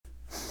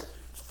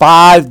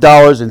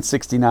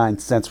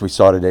$5.69 we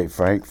saw today,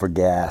 Frank, for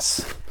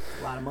gas.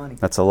 A lot of money.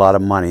 That's a lot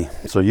of money.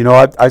 So,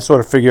 I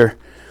sort of figure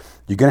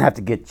you're going to have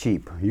to get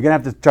cheap. You're going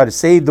to have to try to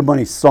save the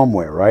money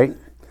somewhere, right?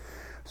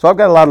 So I've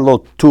got a lot of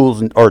little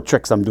tools or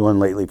tricks I'm doing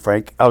lately,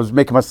 Frank. I was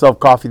making myself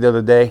coffee the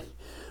other day,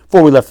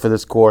 before we left for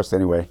this course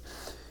anyway.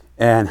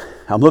 And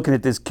I'm looking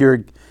at this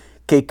Keurig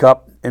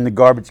K-Cup in the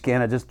garbage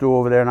can I just threw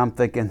over there, and I'm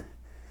thinking,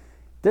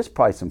 there's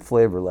probably some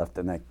flavor left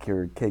in that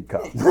Keurig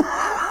K-Cup.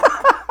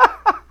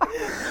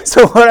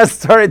 So what I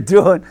started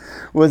doing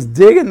was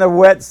digging the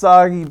wet,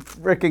 soggy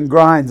frickin'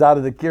 grinds out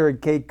of the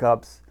Keurig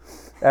K-Cups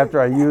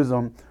after I use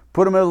them,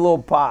 put them in a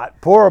little pot,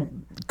 pour a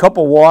cup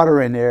of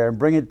water in there, and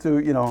bring it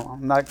to,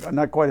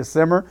 not quite a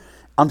simmer.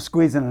 I'm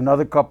squeezing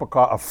another cup of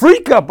coffee, a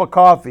free cup of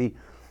coffee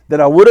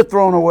that I would have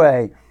thrown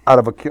away out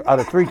of 3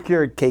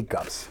 Keurig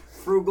K-Cups.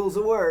 Frugal's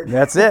a word.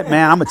 That's it,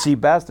 man. I'm a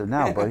cheap bastard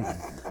now, buddy.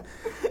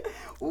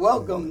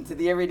 Welcome to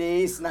the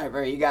Everyday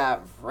Sniper. You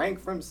got Frank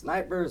from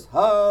Sniper's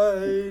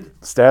Hide.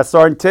 Staff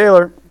Sergeant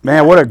Taylor.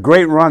 Man, what a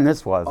great run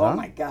this was, huh? Oh,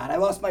 my God. I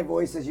lost my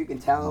voice, as you can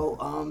tell.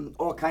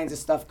 All kinds of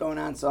stuff going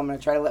on, so I'm going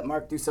to try to let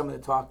Mark do some of the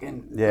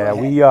talking. Yeah,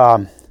 we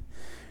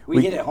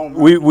hit it home.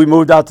 We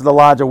moved out to the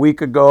lodge a week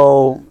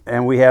ago,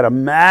 and we had a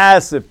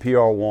massive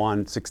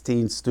PR1,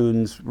 16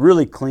 students,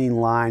 really clean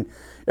line.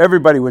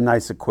 Everybody with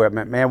nice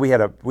equipment. Man, we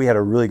had a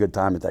really good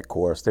time at that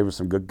course. There were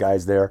some good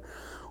guys there.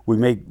 We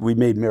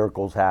made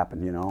miracles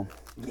happen,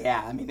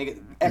 Yeah, I mean, they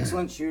get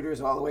excellent shooters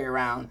all the way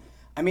around.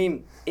 I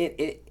mean,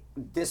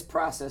 this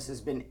process has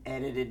been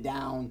edited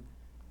down,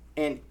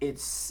 and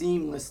it's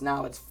seamless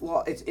now. It's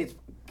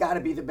got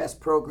to be the best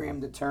program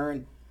to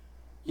turn,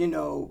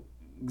 0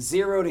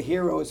 to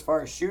hero as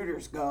far as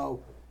shooters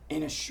go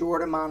in a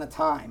short amount of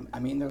time. I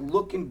mean, they're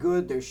looking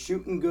good, they're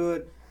shooting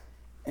good,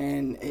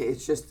 and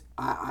it's just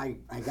I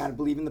got to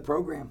believe in the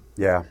program.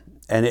 Yeah.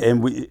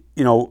 And we,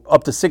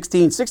 up to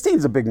 16. 16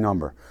 is a big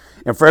number.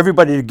 And for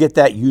everybody to get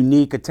that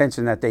unique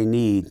attention that they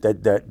need,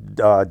 that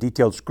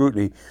detailed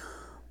scrutiny,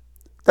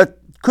 that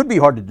could be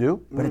hard to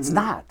do, but it's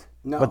not.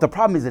 No. But the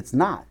problem is it's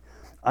not.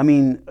 I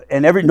mean,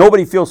 and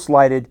nobody feels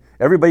slighted.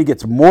 Everybody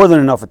gets more than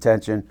enough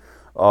attention.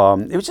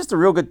 It was just a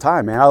real good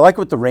time, man. I like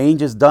what the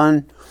range has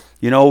done.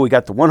 We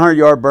got the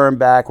 100-yard burn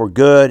back. We're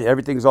good.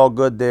 Everything's all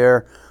good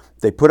there.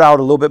 They put out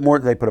a little bit more.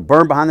 They put a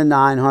burn behind the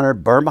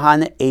 900, burn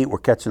behind the 8. We're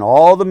catching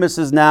all the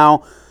misses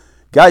now.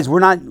 Guys, we're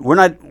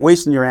not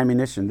wasting your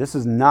ammunition. This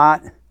is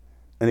not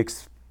an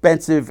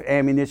expensive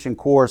ammunition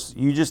course.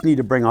 You just need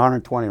to bring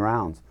 120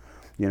 rounds,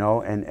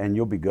 and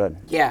you'll be good.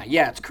 Yeah,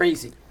 it's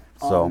crazy.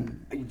 So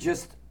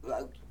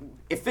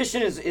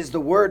efficient is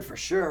the word for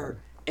sure.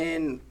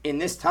 And in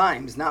this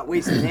times, not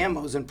wasting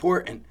ammo is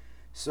important.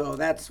 So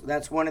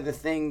that's one of the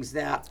things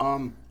that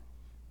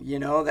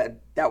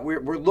that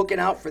we're looking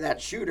out for that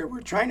shooter.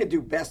 We're trying to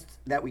do best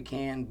that we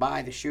can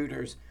by the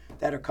shooters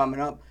that are coming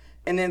up.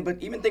 And then,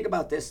 but even think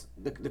about this,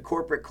 the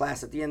corporate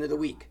class at the end of the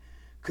week,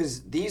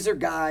 because these are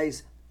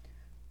guys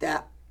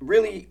that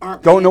really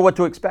don't know what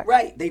to expect.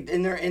 Right. They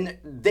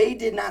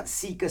did not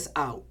seek us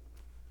out.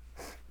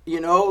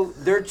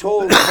 They're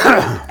told,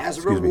 hey, as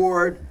a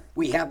reward,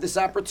 we have this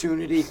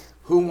opportunity.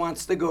 Who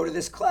wants to go to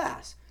this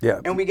class? Yeah.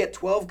 And we get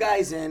 12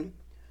 guys in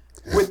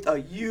with a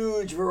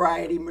huge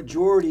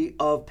majority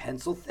of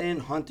pencil thin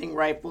hunting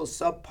rifles,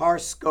 subpar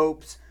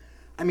scopes.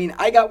 I mean,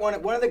 I got one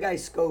of the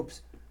guys'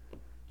 scopes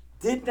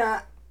did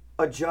not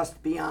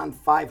adjust beyond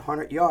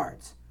 500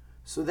 yards.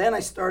 So then I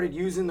started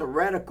using the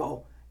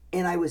reticle,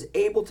 and I was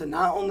able to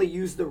not only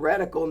use the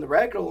reticle, and the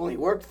reticle only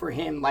worked for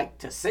him like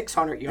to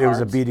 600 yards. It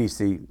was a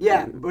BDC.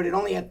 Yeah, but it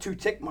only had 2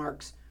 tick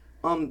marks,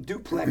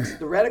 duplex.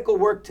 The reticle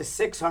worked to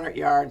 600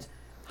 yards.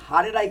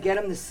 How did I get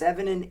him to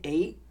 7 and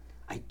 8?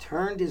 I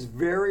turned his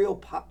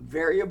variable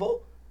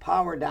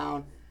power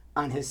down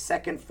on his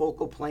second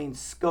focal plane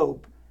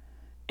scope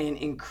and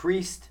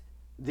increased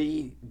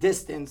the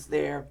distance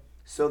there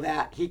so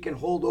that he can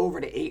hold over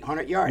to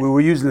 800 yards. We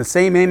were using the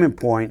same aiming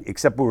point,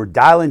 except we were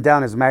dialing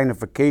down his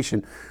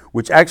magnification,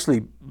 which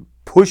actually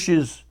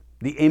pushes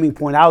the aiming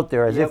point out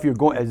there as if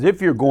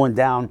you're going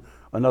down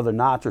another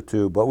notch or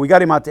two. But we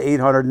got him out to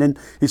 800, and then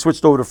he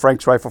switched over to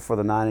Frank's rifle for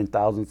the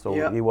 9,000,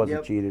 so he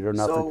wasn't cheated or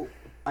nothing. So,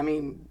 I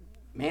mean,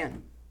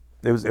 man.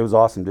 It was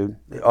awesome, dude.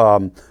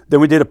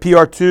 Then we did a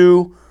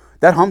PR2.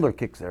 That Humbler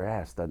kicks their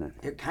ass, doesn't it?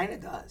 It kind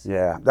of does.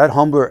 Yeah, that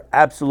Humbler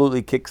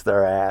absolutely kicks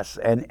their ass.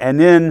 And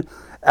then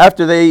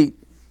after they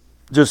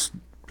just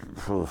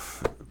the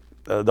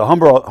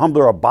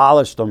Humbler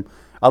abolished them,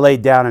 I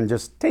laid down and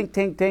just tink,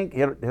 tink, tink,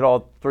 hit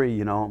all 3,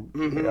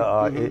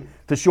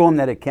 to show them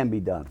that it can be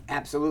done.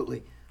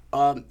 Absolutely.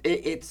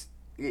 It's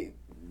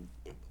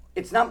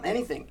not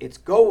anything. It's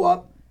go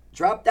up,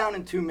 drop down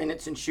in 2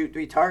 minutes, and shoot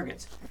 3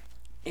 targets.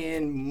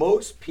 And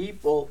most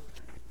people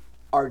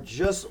are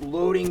just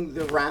loading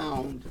the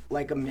round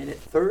like a minute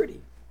 30.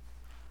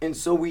 And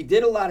so we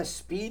did a lot of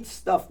speed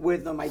stuff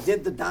with them. I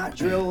did the dot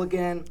drill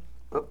again.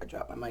 Oh, I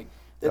dropped my mic.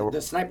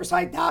 The sniper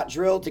side dot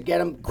drill to get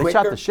them quicker. They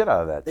shot the shit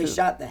out of that, They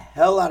shot the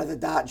hell out of the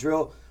dot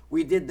drill.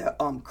 We did the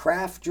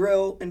craft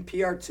drill in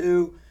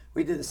PR2.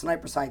 We did the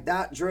sniper side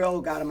dot drill,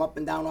 got them up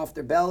and down off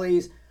their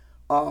bellies.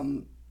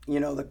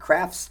 The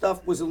craft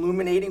stuff was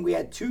illuminating. We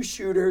had 2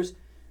 shooters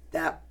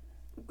that,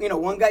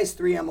 one guy's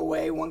 3M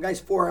away, one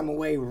guy's 4M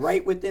away,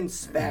 right within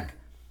spec.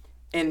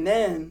 And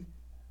then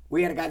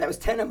we had a guy that was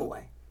 10M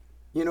away.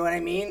 You know what I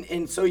mean?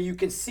 And so you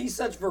can see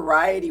such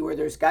variety where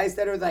there's guys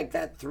that are like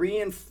that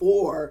 3 and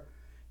 4,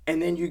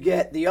 and then you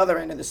get the other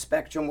end of the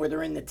spectrum where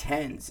they're in the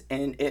 10s.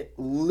 And it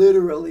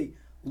literally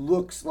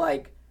looks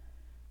like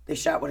they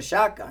shot with a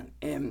shotgun.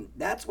 And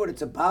that's what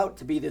it's about,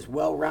 to be this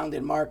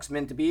well-rounded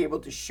marksman, to be able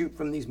to shoot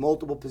from these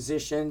multiple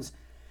positions.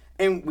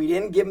 And we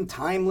didn't give them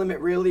time limit,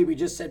 really. We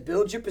just said,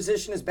 build your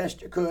position as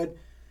best you could,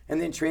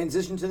 and then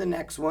transition to the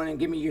next one and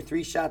give me your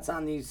 3 shots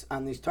on these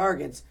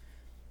targets.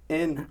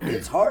 And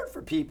it's hard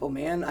for people,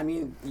 man. I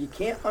mean, you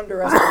can't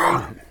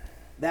underestimate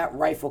that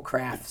rifle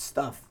craft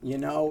stuff,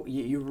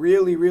 You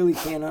really, really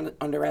can't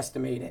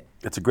underestimate it.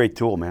 It's a great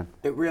tool, man.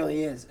 It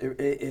really is.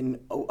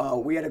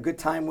 We had a good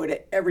time with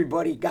it.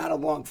 Everybody got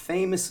along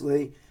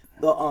famously.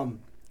 The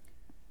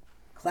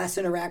class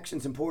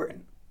interaction's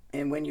important.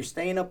 And when you're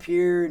staying up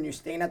here and you're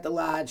staying at the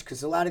lodge,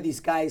 because a lot of these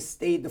guys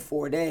stayed the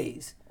 4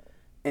 days,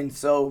 and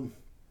so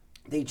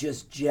they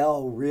just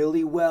gel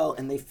really well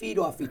and they feed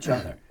off each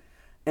other.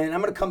 And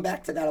I'm going to come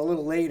back to that a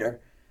little later,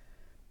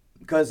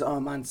 because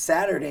on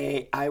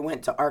Saturday I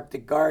went to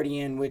Arctic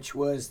Guardian, which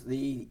was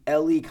the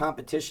LE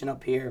competition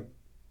up here.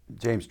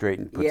 James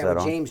Drayton puts that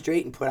on. James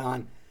Drayton put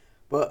on.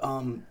 But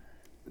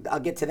I'll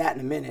get to that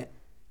in a minute.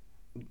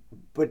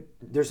 But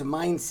there's a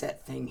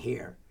mindset thing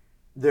here.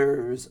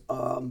 There's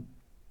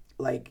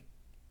like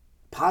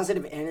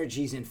positive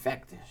energy is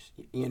infectious,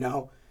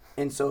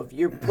 And so if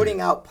you're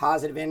putting out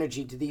positive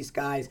energy to these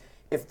guys,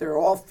 if they're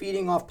all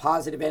feeding off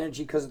positive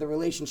energy because of the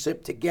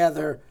relationship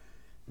together,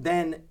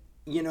 then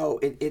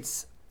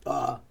it's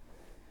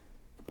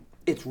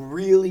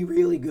really,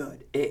 really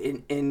good,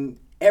 and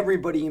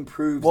everybody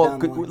improves. Well,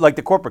 like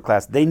the corporate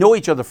class, they know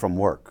each other from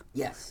work.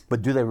 Yes.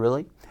 But do they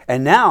really?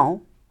 And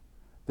now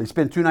they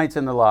spend 2 nights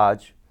in the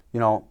lodge,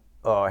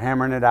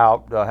 hammering it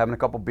out, having a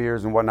couple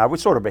beers and whatnot. We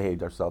sort of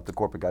behaved ourselves, the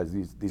corporate guys.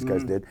 These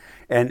guys did,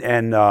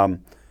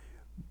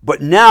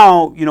 but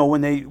now,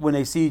 when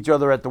they see each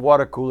other at the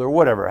water cooler,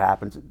 whatever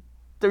happens,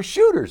 they're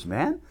shooters,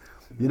 man.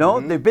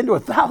 They've been to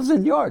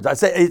 1,000 yards. I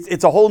say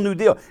it's a whole new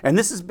deal, and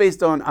this is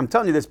based on. I'm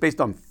telling you this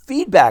based on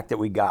feedback that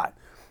we got,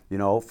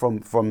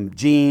 from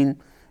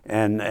Gene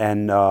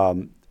and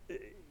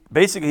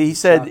basically he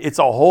said it's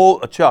a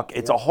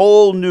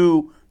whole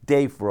new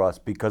day for us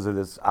because of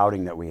this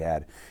outing that we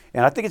had,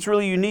 and I think it's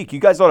really unique. You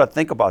guys ought to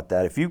think about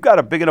that. If you've got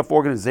a big enough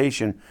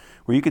organization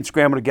where you can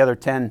scramble together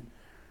 10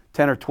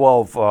 or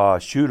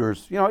 12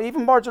 shooters,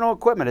 even marginal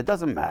equipment, it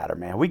doesn't matter,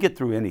 man. We get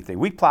through anything.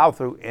 We plow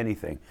through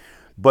anything.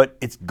 But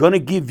it's going to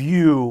give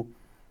you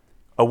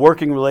a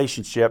working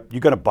relationship.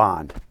 You're going to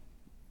bond.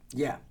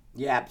 Yeah,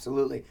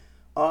 absolutely.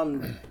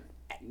 Didn't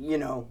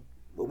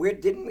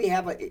we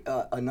have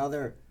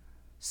another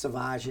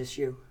Savage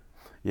issue?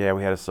 Yeah,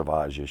 we had a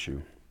Savage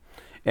issue.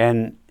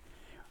 And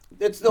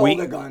it's the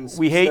older guns.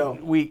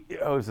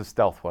 It was a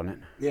stealth, wasn't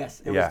it?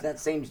 Yes, it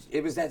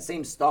was that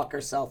same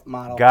Stalker Stealth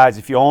model. Guys,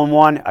 if you own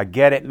one, I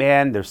get it,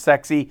 man. They're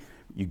sexy.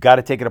 You got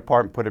to take it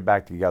apart and put it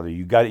back together.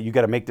 You got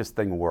to make this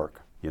thing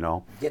work.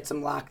 Get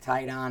some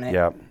Loctite on it.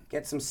 Yeah.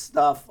 Get some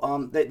stuff.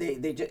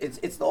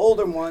 It's the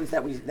older ones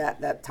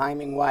that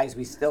timing wise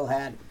we still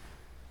had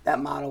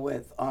that model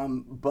with.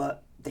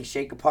 But they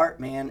shake apart,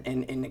 man,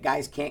 and the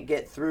guys can't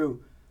get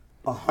through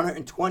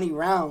 120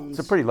 rounds.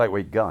 It's a pretty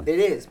lightweight gun. It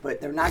is,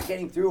 but they're not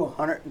getting through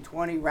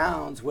 120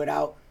 rounds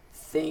without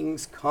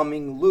things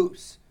coming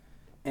loose.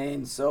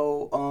 And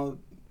so,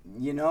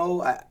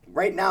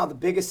 right now the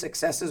biggest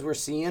successes we're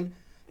seeing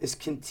is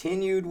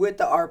continued with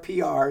the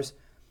RPRs.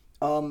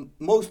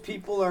 Most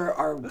people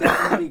are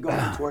definitely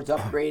going towards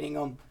upgrading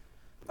them.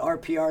 The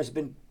RPR has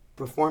been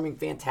performing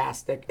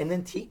fantastic. And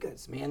then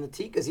Tikkas, man. The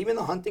Tikkas, even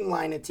the hunting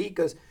line of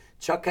Tikkas.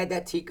 Chuck had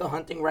that Tikka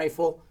hunting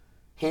rifle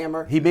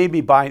hammer. He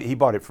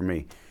bought it for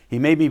me. He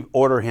made me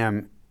order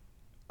him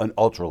an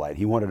ultralight.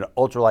 He wanted an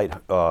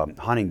ultralight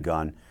hunting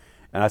gun.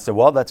 And I said,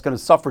 well, that's going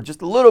to suffer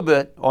just a little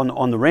bit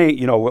on the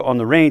range, on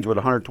the range with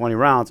 120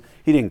 rounds.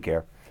 He didn't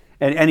care.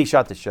 And he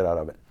shot the shit out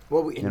of it.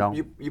 Well,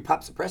 you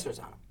pop suppressors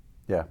on him.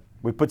 Yeah.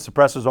 We put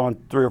suppressors on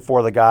 3 or 4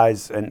 of the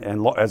guys and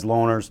as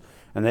loaners,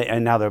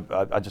 and now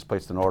I just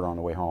placed an order on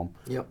the way home.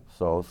 Yep.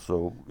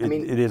 So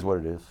it is what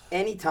it is.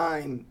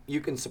 Anytime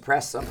you can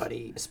suppress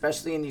somebody,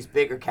 especially in these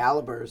bigger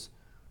calibers,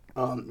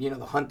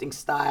 the hunting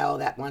style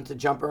that wants to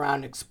jump around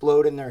and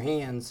explode in their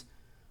hands,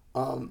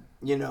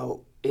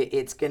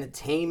 it's going to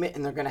tame it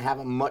and they're going to have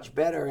them much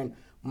better. And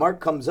Mark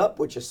comes up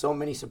with just so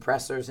many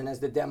suppressors and as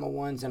the demo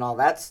ones and all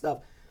that stuff,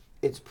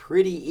 it's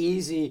pretty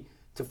easy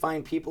to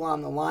find people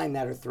on the line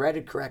that are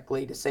threaded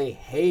correctly to say,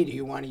 hey, do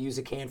you want to use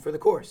a can for the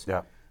course?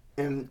 Yeah.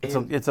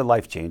 It's a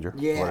life changer.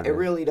 Yeah, it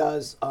really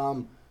does.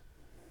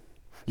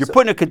 You're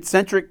putting a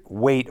concentric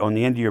weight on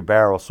the end of your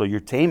barrel, so you're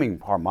taming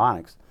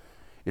harmonics.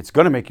 It's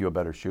going to make you a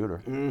better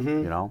shooter,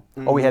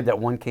 Mm-hmm. Oh, we had that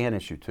one can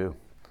issue, too.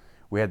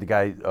 We had the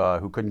guy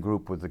who couldn't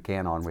group with the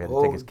can on. We had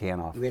to take his can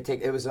off. We had to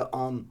take, it was a,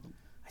 I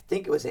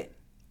think it was a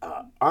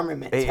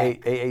armament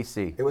tech.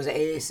 AAC. It was an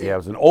AAC. Yeah, it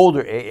was an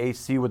older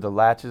AAC with the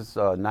latches,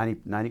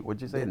 90,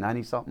 what'd you say,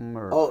 90 something?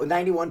 Or? Oh,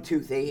 91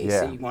 tooth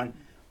AAC one.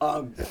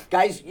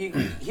 Guys,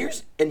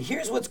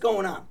 here's what's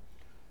going on.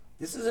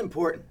 This is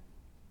important.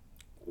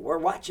 We're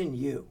watching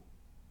you.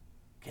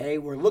 Okay,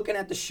 we're looking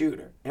at the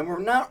shooter, and we're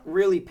not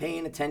really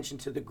paying attention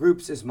to the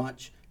groups as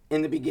much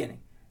in the beginning.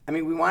 I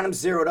mean, we want them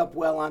zeroed up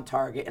well on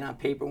target and on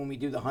paper when we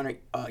do the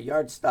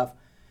 100-yard stuff,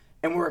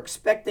 and we're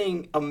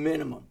expecting a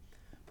minimum.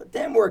 But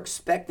then we're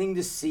expecting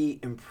to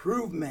see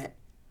improvement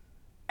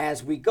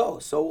as we go.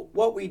 So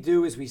what we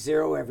do is we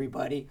zero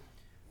everybody,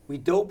 we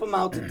dope them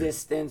out to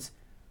distance,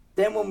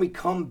 then when we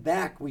come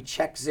back, we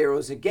check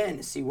zeros again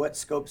to see what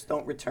scopes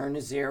don't return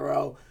to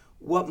zero,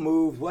 what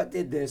moved, what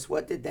did this,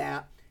 what did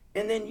that.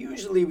 And then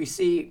usually we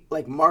see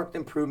like marked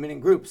improvement in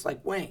groups,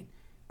 like Wayne.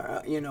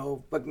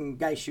 Fucking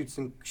guy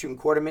shooting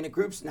quarter-minute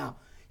groups now.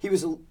 He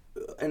was,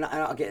 and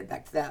I'll get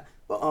back to that.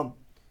 But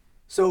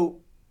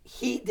so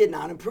he did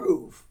not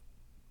improve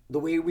the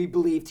way we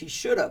believed he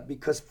should have,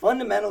 because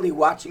fundamentally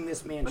watching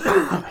this man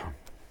shoot,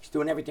 he's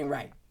doing everything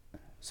right.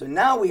 So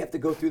now we have to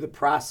go through the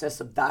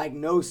process of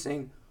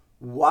diagnosing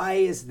why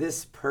is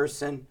this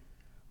person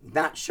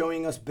not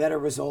showing us better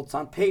results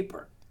on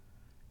paper.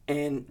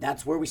 And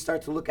that's where we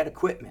start to look at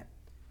equipment.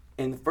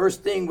 And the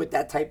first thing with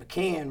that type of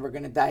can, we're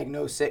going to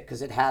diagnose it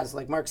because it has,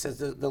 like Mark says,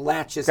 the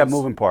latches. It's got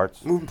moving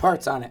parts. Moving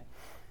parts on it.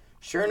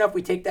 Sure enough,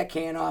 we take that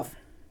can off,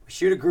 we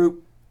shoot a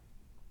group,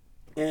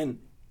 and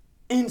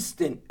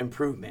instant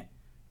improvement.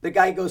 The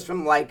guy goes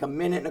from like a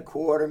minute and a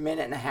quarter,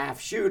 minute and a half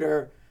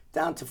shooter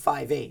down to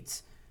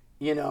 5/8.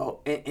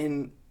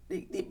 And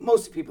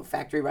most people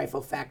factory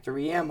rifle,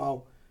 factory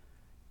ammo.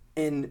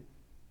 And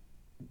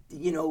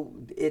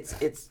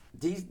it's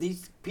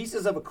these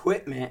pieces of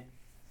equipment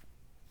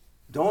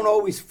don't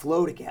always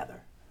flow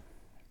together.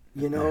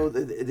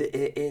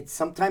 It's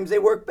sometimes they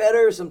work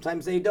better,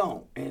 sometimes they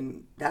don't,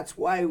 and that's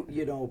why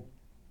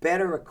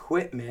better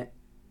equipment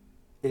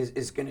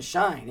is going to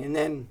shine. And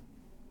then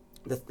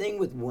the thing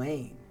with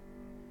Wayne,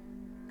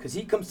 because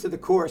he comes to the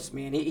course,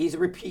 man, he's a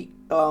repeat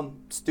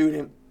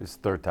student. His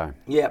third time.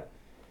 Yep,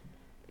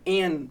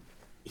 and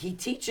he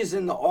teaches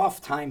in the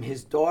off time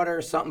his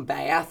daughter something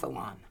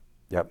biathlon.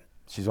 Yep.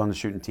 She's on the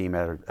shooting team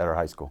at her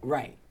high school.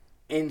 Right.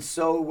 And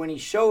so when he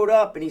showed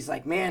up and he's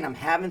like, man, I'm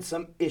having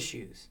some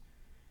issues.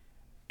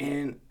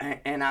 And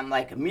I'm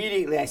like,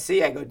 immediately I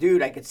go,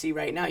 dude, I could see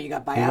right now you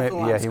got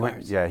biathlon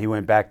scars. He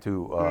went back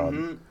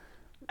to...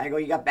 I go,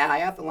 you got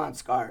biathlon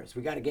scars.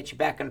 We got to get you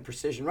back on a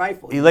precision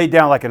rifle. He laid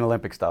down like an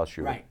Olympic-style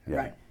shooter. Right, yeah.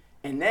 right.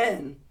 And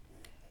then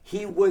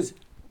he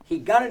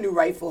got a new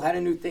rifle, had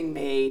a new thing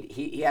made.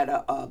 He had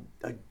a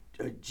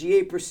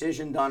GA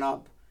Precision done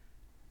up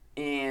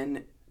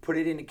and put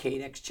it in a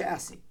Cadex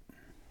chassis.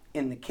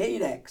 And the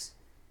Cadex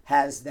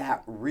has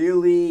that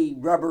really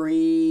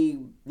rubbery,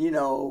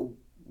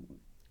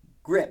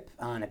 grip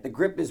on it. The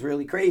grip is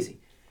really crazy.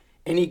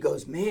 And he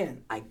goes,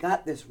 man, I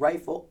got this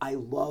rifle. I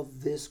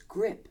love this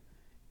grip.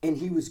 And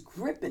he was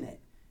gripping it.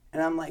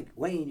 And I'm like,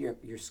 Wayne,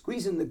 you're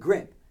squeezing the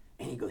grip.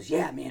 And he goes,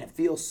 yeah, man, it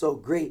feels so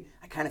great.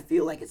 I kind of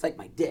feel like it's like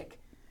my dick.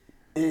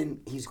 And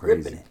he's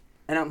gripping it.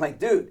 And I'm like,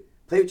 dude,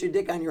 play with your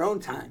dick on your own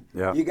time.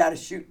 Yeah. You got to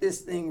shoot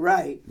this thing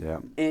right. Yeah.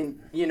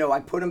 And, I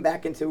put him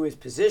back into his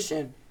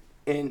position,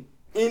 and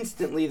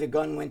instantly the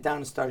gun went down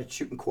and started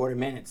shooting quarter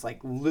minutes, like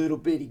little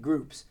bitty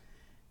groups.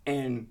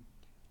 And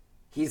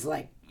he's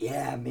like,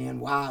 yeah, man,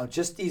 wow,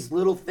 just these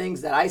little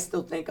things that I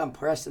still think I'm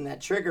pressing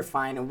that trigger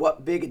fine, and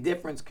what big a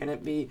difference can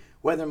it be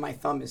whether my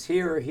thumb is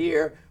here or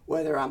here,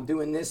 whether I'm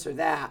doing this or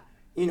that,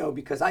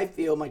 because I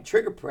feel my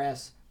trigger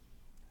press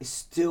is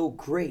still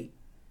great.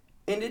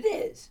 And it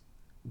is.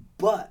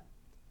 But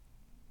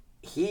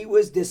he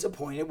was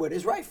disappointed with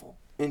his rifle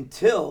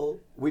until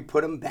we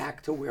put him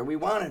back to where we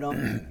wanted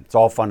him. It's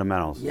all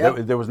fundamentals.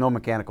 Yep. There was no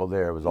mechanical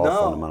there. It was all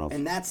fundamentals.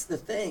 And that's the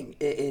thing.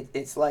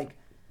 It's like,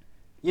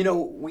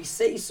 we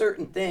say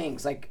certain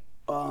things like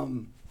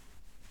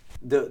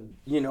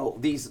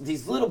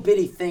these little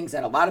bitty things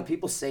that a lot of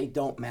people say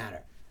don't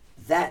matter.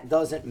 That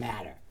doesn't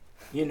matter.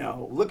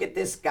 Look at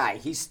this guy.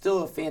 He's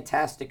still a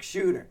fantastic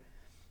shooter.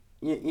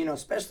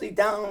 Especially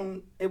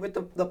down with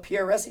the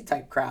PRS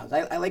type crowds.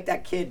 I like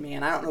that kid,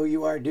 man. I don't know who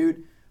you are,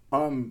 dude.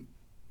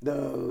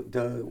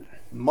 The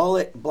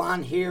mullet,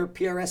 blonde hair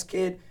PRS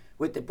kid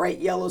with the bright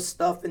yellow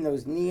stuff and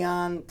those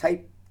neon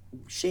type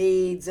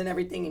shades and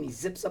everything, and he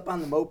zips up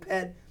on the moped.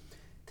 The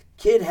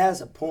kid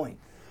has a point.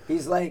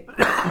 He's like,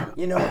 if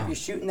you're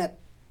shooting that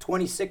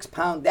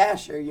 26-pound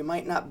dasher, you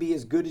might not be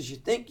as good as you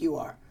think you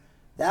are.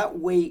 That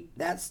weight,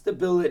 that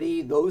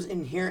stability, those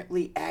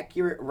inherently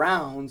accurate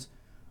rounds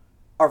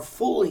are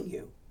fooling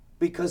you,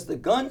 because the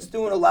gun's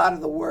doing a lot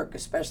of the work,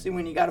 especially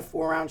when you got a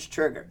 4-ounce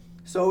trigger.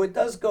 So it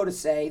does go to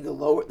say the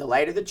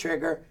lighter the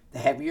trigger, the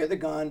heavier the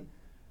gun,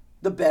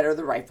 the better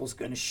the rifle's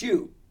going to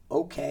shoot.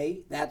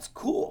 Okay, that's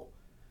cool.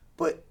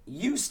 But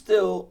you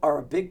still are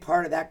a big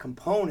part of that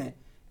component,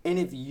 and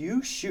if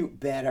you shoot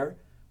better,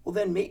 well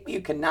then maybe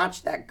you can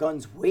notch that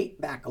gun's weight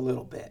back a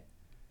little bit.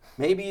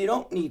 Maybe you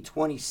don't need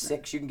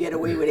 26, you can get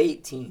away with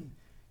 18.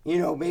 You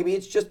know, maybe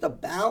it's just a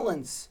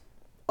balance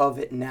of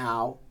it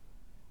now.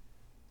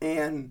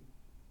 And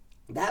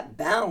that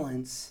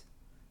balance,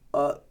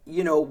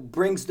 you know,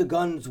 brings the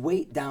gun's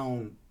weight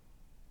down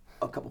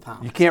a couple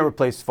pounds. You can't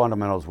replace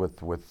fundamentals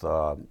with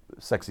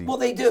sexy. Well,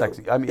 they do.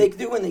 Sexy. I mean, they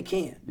do when they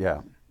can.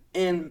 Yeah.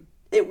 And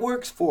it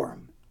works for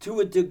them to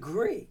a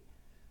degree.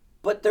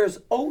 But there's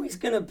always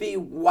going to be,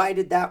 why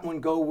did that one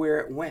go where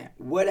it went?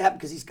 What happened?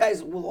 Because these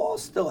guys will all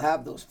still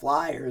have those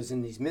flyers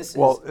and these misses.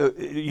 Well,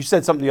 you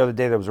said something the other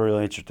day that was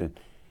really interesting.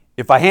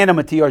 If I hand them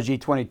a TRG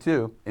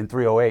 22 in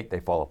 308, they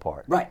fall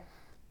apart.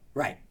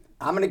 Right.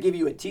 I'm going to give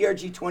you a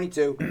TRG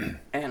 22,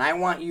 and I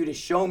want you to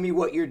show me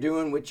what you're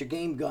doing with your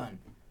game gun.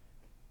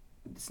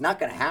 It's not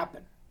going to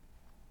happen.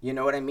 You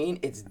know what I mean?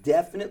 It's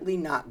definitely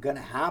not going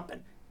to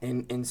happen.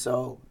 And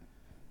so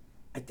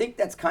I think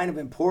that's kind of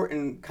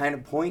important kind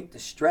of point to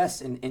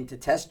stress and to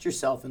test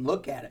yourself and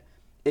look at it.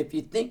 If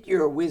you think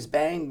you're a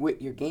whiz-bang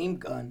with your game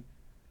gun,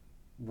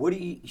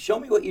 show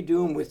me what you're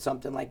doing with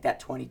something like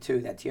that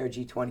 22, that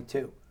TRG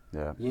 22.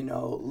 Yeah. You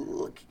know,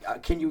 look,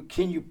 can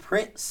you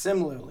print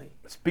similarly?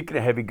 Speaking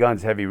of heavy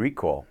guns, heavy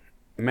recoil,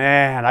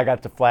 man, I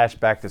got to flash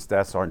back to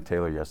Staff Sergeant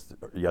Taylor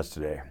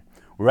yesterday.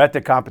 We were at the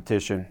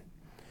competition,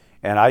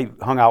 and I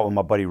hung out with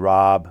my buddy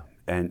Rob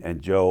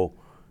and Joe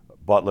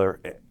Butler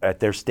at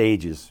their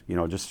stages. You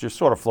know, just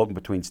sort of floating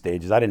between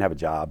stages. I didn't have a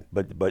job,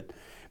 but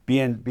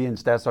being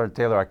Staff Sergeant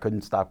Taylor, I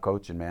couldn't stop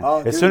coaching, man.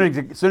 Oh, as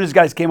soon as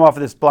guys came off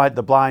of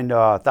the blind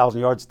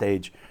 1,000-yard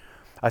stage,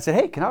 I said,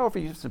 "Hey, can I offer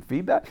you some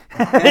feedback?"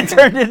 It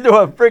turned into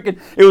a freaking.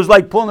 It was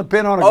like pulling a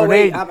pin on a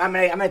grenade.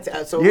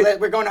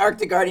 We're going to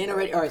Arctic Guardian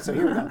already. All right, so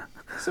here we go.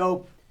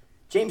 So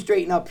James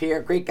Drayton up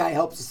here, great guy,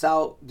 helps us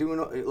out, doing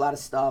a lot of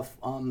stuff.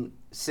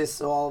 Assists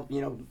all,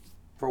 you know,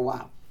 for a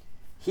while.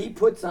 He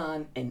puts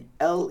on an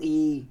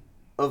LE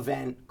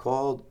event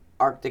called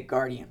Arctic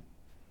Guardian.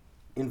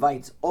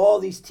 Invites all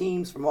these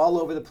teams from all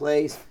over the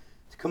place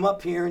to come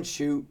up here and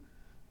shoot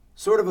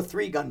sort of a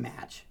 3-gun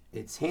match.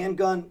 It's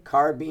handgun,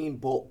 carbine,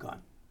 bolt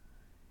gun.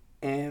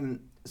 And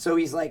so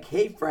he's like,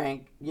 "Hey,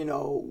 Frank, you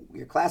know,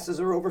 your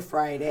classes are over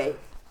Friday.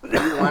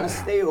 You want to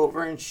stay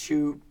over and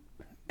shoot,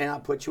 and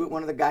I'll put you with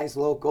one of the guys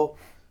local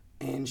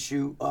and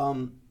shoot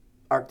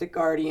Arctic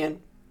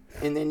Guardian,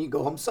 and then you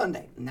go home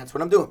Sunday." And that's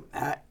what I'm doing.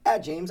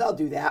 James, I'll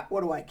do that.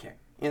 What do I care?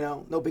 You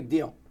know, no big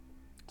deal.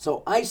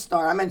 So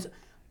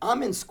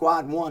I'm in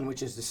squad 1,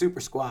 which is the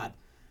super squad.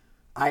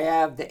 I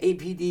have the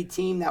APD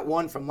team that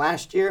won from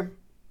last year,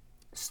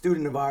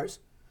 student of ours.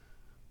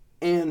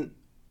 And,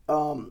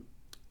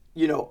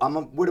 you know,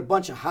 I'm with a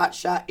bunch of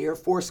hotshot Air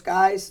Force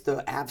guys,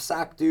 the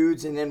AVSOC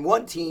dudes, and then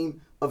one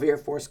team of Air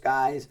Force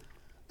guys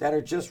that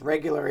are just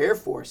regular Air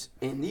Force.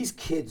 And these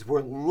kids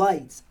were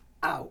lights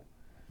out.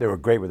 They were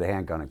great with the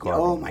handgun and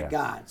carbine. Oh, my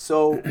God.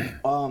 So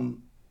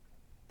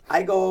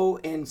I go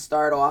and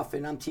start off,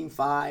 and I'm Team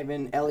 5,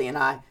 and Ellie and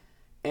I,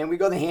 and we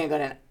go the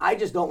handgun, and I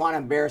just don't want to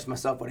embarrass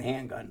myself with a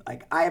handgun.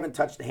 Like, I haven't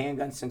touched a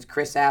handgun since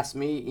Chris asked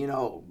me, you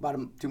know, about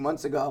 2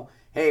 months ago,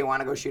 "Hey,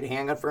 want to go shoot a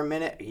handgun for a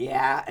minute?"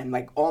 Yeah, and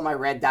like all my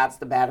red dots,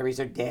 the batteries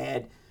are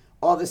dead.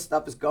 All this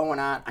stuff is going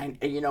on.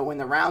 You know, when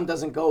the round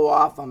doesn't go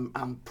off,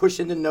 I'm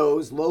pushing the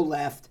nose, low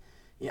left.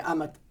 Yeah,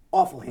 I'm an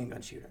awful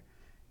handgun shooter.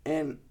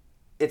 And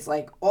it's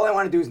like, all I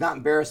want to do is not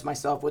embarrass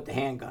myself with the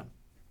handgun.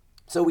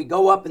 So we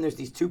go up, and there's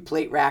these 2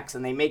 plate racks,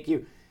 and they make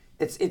you,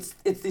 it's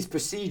these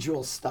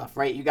procedural stuff,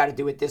 right? You got to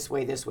do it this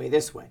way, this way,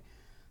 this way.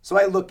 So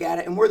I look at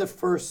it, and we're the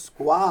first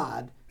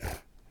squad,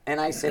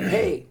 and I said,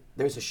 "Hey,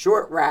 there's a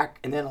short rack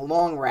and then a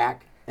long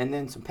rack and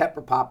then some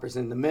pepper poppers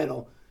in the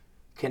middle.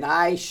 Can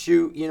I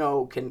shoot, you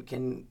know,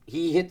 can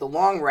he hit the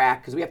long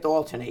rack?" Because we have to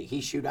alternate.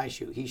 He shoot, I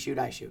shoot. He shoot,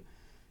 I shoot.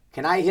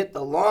 Can I hit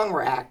the long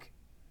rack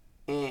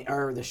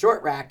or the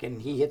short rack,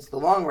 and he hits the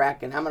long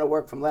rack, and I'm going to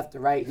work from left to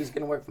right. He's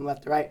going to work from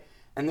left to right.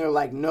 And they're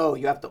like, "No,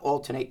 you have to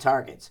alternate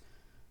targets."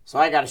 So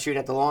I got to shoot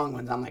at the long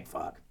ones. I'm like,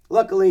 fuck.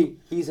 Luckily,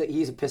 he's a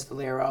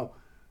pistolero.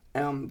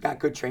 Got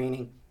good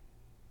training.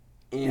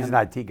 And He's an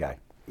IT guy.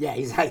 Yeah,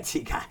 he's an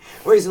IT guy.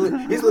 Or he's a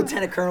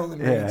lieutenant colonel in the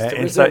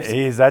Marines. Yeah,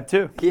 he's that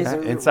too. He's a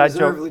inside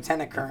reserve joke.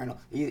 lieutenant colonel.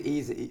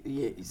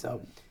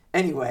 So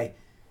anyway,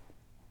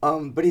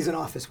 but he's an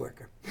office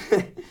worker.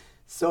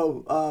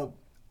 So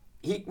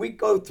we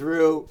go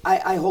through.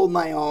 I hold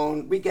my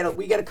own. We get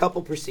a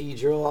couple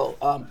procedural.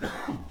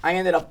 I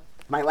ended up.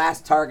 My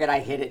last target, I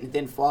hit it and it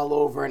didn't fall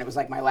over, and it was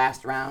like my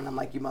last round. I'm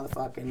like, "You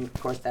motherfucker," and of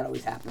course that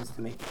always happens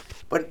to me.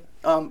 But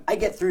I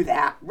get through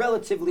that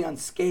relatively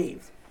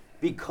unscathed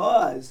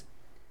because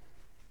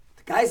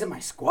the guys in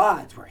my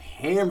squads were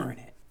hammering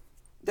it.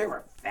 They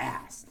were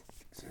fast.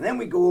 So then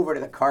we go over to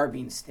the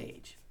carbine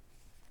stage,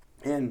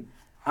 and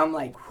I'm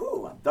like,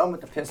 "Whew, I'm done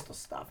with the pistol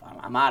stuff.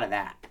 I'm out of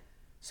that."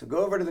 So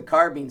go over to the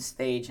carbine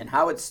stage, and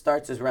how it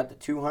starts is we're at the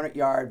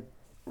 200-yard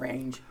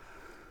range.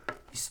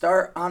 You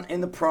start in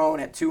the prone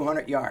at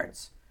 200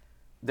 yards.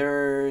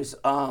 There's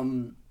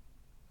 12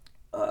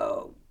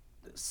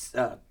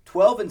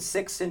 and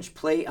 6-inch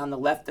plate on the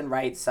left and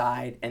right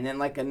side, and then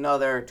like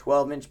another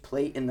 12-inch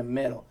plate in the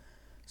middle.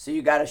 So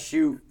you got to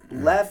shoot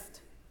left,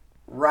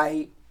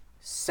 right,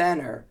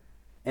 center,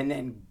 and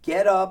then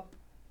get up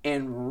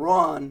and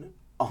run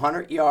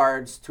 100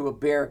 yards to a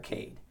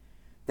barricade.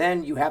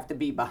 Then you have to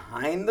be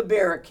behind the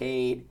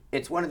barricade.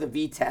 It's one of the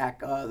VTAC,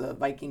 the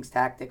Vikings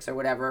tactics or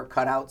whatever,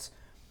 cutouts.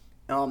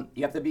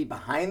 You have to be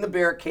behind the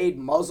barricade.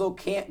 Muzzle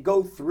can't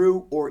go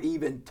through or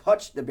even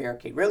touch the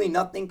barricade. Really,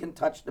 nothing can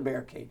touch the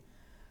barricade.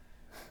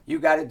 You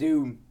got to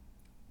do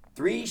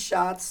 3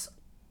 shots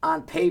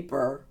on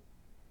paper,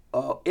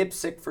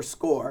 IPSC for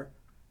score,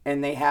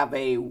 and they have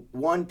a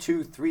 1,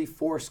 2, 3,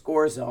 4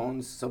 score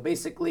zones. So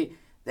basically,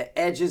 the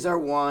edges are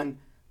 1,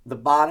 the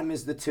bottom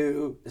is the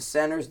 2, the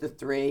center is the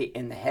 3,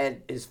 and the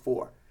head is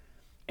 4.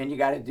 And you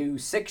got to do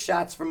 6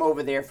 shots from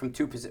over there from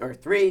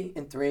 3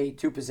 and 3,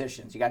 2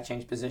 positions. You got to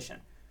change position.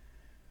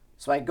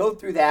 So I go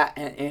through that,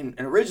 and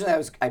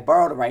originally I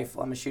borrowed a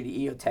rifle. I'm a shooting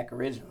EOTech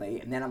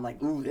originally, and then I'm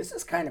like, ooh, this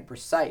is kind of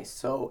precise.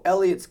 So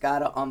Elliot's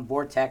got a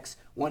Vortex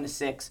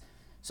 1-6.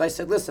 So I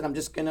said, listen, I'm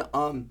just gonna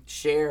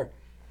share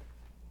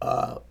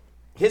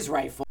his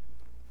rifle.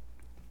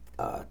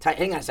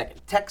 Hang on a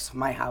second. Text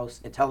my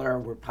house and tell her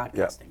we're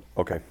podcasting. Yeah.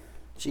 Okay.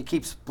 She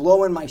keeps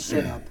blowing my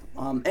shit up.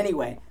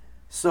 Anyway,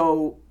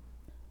 so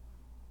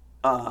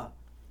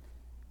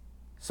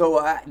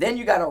then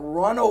you got to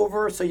run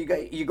over. So you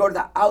go to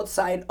the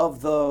outside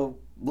of the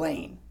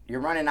lane. You're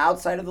running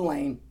outside of the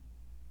lane,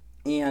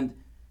 and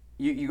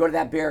you go to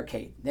that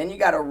barricade. Then you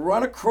got to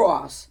run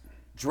across,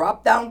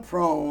 drop down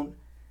prone,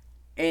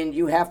 and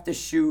you have to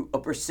shoot a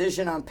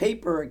precision on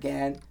paper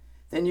again.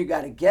 Then you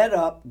got to get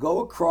up,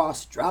 go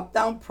across, drop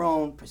down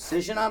prone,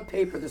 precision on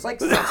paper. There's like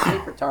 6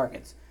 paper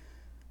targets.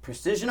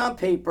 Precision on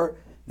paper.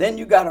 Then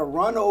you got to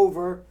run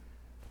over,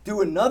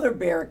 do another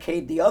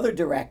barricade the other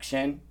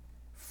direction.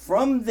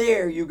 From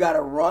there, you got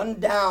to run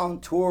down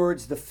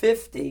towards the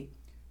 50,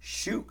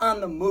 shoot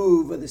on the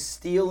move with a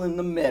steel in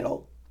the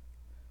middle,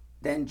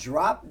 then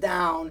drop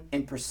down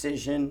and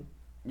precision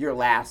your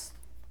last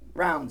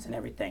rounds and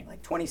everything,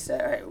 like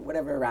 27,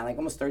 whatever round, like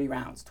almost 30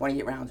 rounds,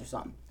 28 rounds or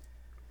something,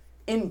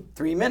 in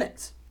 3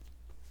 minutes.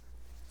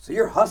 So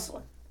you're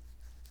hustling.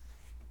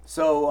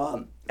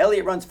 So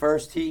Elliot runs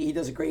first. He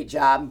does a great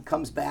job,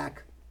 comes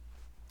back,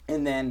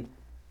 and then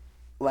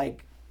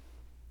like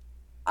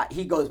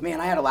he goes,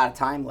 man, I had a lot of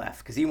time left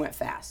because he went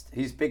fast.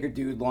 He's a bigger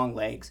dude, long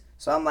legs.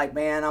 So I'm like,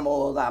 man, I'm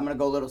old. I'm going to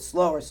go a little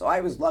slower. So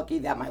I was lucky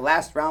that my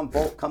last round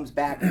bolt comes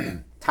back,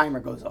 timer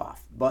goes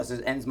off,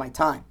 buzzes, ends my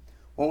time.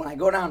 Well, when I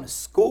go down to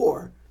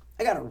score,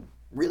 I got a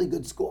really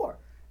good score.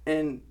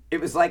 And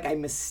it was like I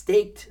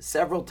mistaked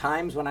several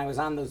times when I was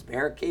on those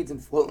barricades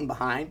and floating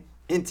behind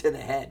into the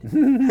head.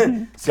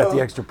 So, got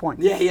the extra point.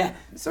 Yeah.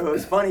 So it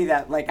was funny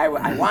that like I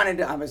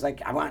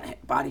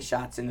want body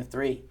shots in the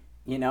 3,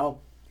 you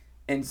know?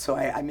 And so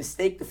I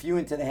mistaked a few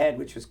into the head,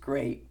 which was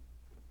great.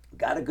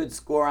 Got a good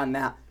score on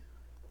that.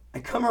 I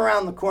come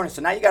around the corner,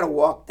 so now you got to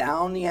walk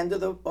down the end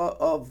of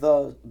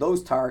those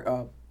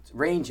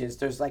ranges.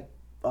 There's like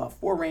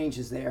 4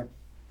 ranges there,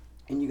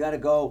 and you got to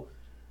go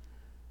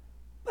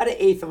about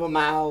 1/8 of a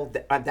mile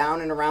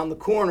down and around the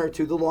corner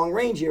to the long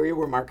range area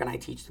where Mark and I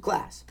teach the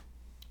class.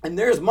 And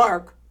there's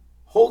Mark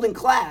holding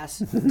class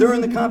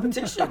during the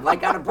competition,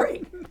 like on a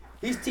break.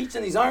 He's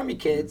teaching these Army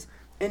kids,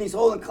 and he's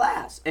holding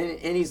class, and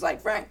he's like,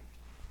 Frank,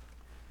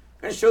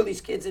 I'm going to show these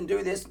kids and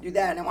do this and do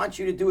that, and I want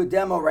you to do a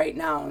demo right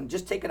now and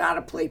just take it out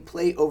of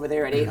plate over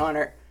there at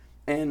 800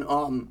 and,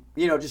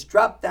 just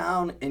drop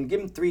down and give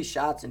them 3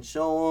 shots and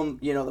show them,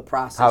 the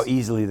process. How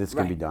easily this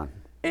can be done.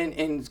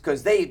 And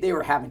because they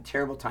were having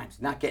terrible times,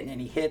 not getting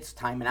any hits,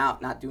 timing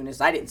out, not doing this.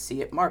 I didn't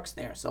see it. Mark's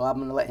there, so I'm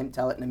going to let him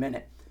tell it in a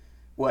minute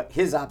what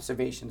his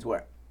observations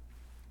were.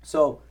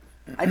 So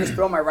I just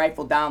throw my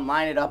rifle down,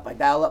 line it up. I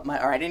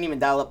didn't even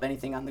dial up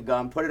anything on the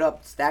gun, put it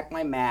up, stack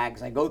my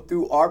mags. I go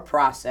through our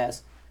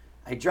process.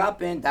 I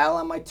drop in, dial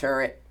on my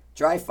turret,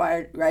 dry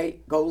fire,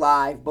 right, go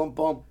live, boom,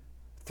 boom,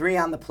 3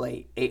 on the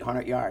plate,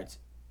 800 yards.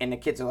 And the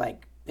kids are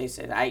like, they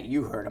said,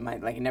 you heard them. I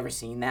never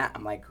seen that.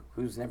 I'm like,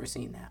 who's never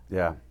seen that?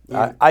 Yeah.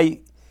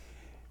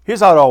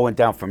 Here's how it all went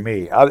down for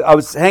me. I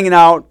was hanging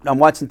out, I'm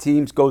watching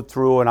teams go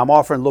through, and I'm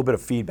offering a little bit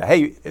of feedback.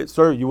 Hey,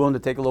 sir, you willing to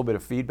take a little bit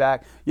of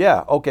feedback?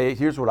 Yeah, okay,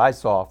 here's what I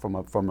saw from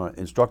an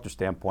instructor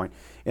standpoint.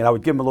 And I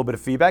would give them a little bit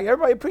of feedback.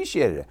 Everybody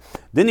appreciated it.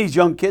 Then these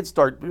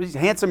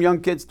handsome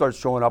young kids start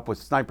showing up with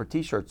sniper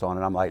T-shirts on,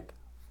 and I'm like,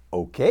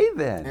 okay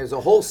then. There's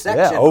a whole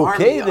section,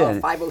 Army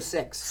of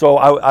 506. So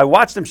I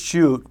watched them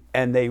shoot,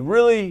 and they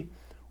really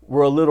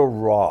were a little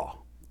raw.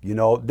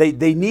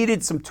 They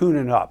needed some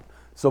tuning up.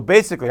 So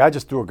basically, I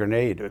just threw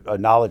a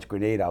knowledge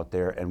grenade out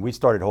there, and we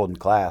started holding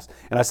class.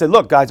 And I said,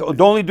 look, guys, don't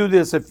only do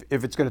this if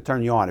it's going to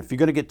turn you on. If you're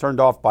going to get turned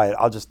off by it,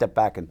 I'll just step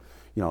back and,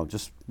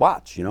 just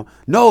watch,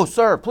 No,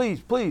 sir,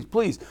 please, please,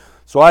 please.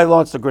 So I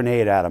launched a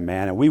grenade at them,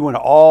 man, and we went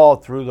all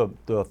through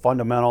the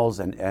fundamentals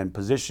and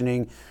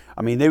positioning.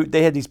 I mean,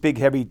 they had these big,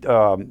 heavy 30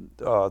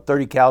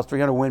 cals,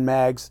 300 Win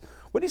mags.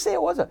 What did you say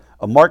it was?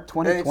 A Mark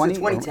 2020? It's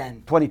a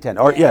 2010. 2010.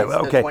 Yeah,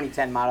 okay. The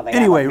 2010 model.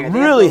 Anyway,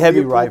 really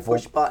heavy rifle.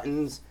 Push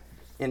buttons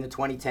in the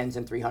 2010s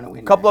and 300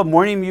 Win. A couple of them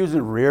weren't even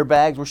using rear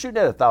bags. We're shooting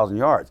at 1,000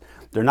 yards.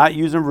 They're not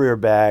using rear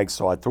bags,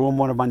 so I threw them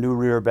one of my new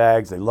rear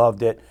bags. They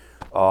loved it.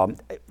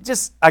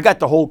 I got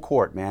the whole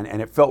court, man,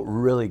 and it felt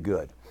really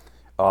good.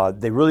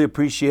 They really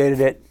appreciated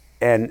it.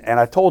 And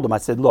I told them, I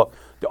said, look,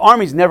 the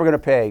Army's never going to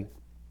pay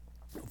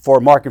for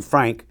Marc and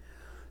Frank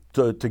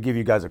to give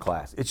you guys a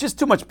class. It's just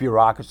too much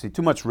bureaucracy,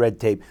 too much red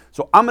tape.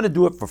 So I'm going to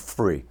do it for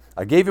free.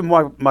 I gave him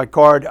my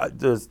card,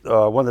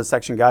 one of the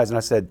section guys, and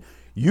I said,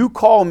 you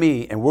call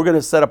me and we're going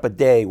to set up a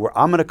day where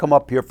I'm going to come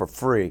up here for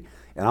free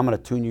and I'm going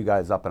to tune you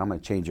guys up and I'm going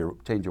to change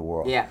your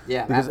world. Yeah.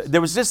 Because there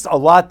was just a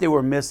lot they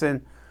were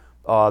missing.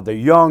 They're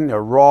young,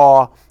 they're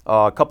raw.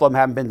 A couple of them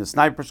haven't been to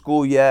sniper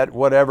school yet,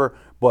 whatever.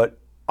 But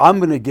I'm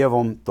going to give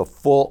them the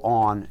full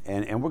on,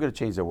 and we're going to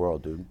change their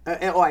world, dude.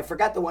 I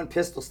forgot the one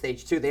pistol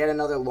stage, too. They had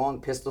another long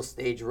pistol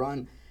stage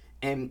run.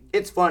 And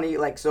it's funny,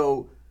 like,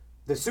 so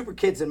the super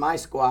kids in my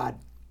squad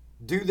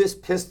do this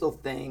pistol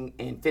thing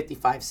in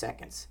 55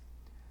 seconds.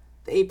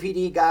 The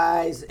APD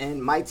guys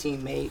and my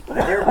teammate,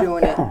 they're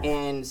doing it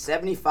in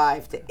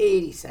 75 to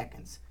 80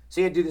 seconds.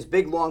 So you had to do this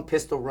big, long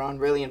pistol run,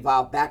 really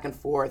involved, back and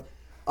forth,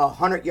 a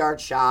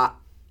 100-yard shot,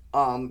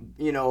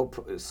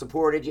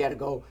 supported.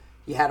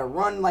 You had to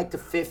run like to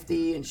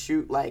 50 and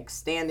shoot like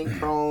standing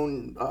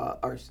prone,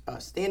 or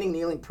standing,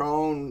 kneeling,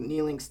 prone,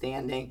 kneeling,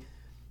 standing.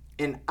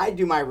 And I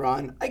do my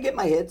run. I get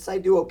my hits. I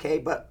do okay,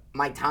 but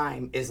my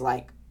time is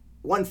like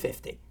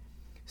 150.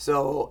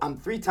 So I'm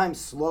 3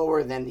 times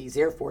slower than these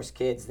Air Force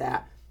kids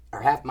that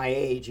are half my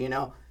age,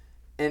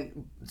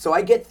 And so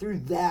I get through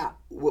that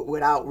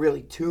without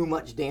really too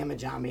much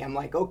damage on me. I'm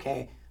like,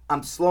 okay,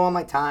 I'm slow on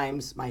my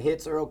times. My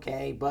hits are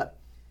okay, but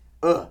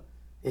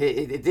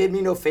it did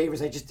me no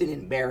favors. I just didn't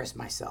embarrass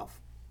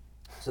myself.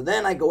 So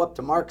then I go up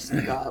to Mark's,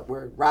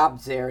 where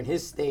Rob's there, and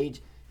his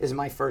stage is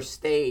my first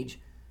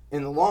stage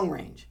in the long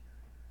range.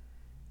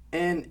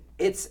 And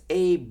it's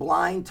a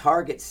blind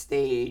target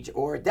stage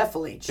or a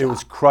defilade shot. It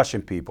was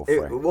crushing people,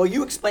 Frank. Well,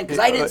 you explain, because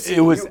I didn't see it.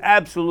 It was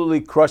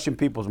absolutely crushing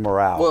people's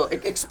morale. Well,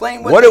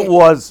 explain what it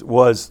was.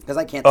 Because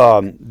I can't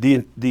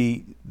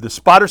the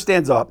spotter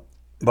stands up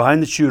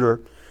behind the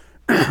shooter,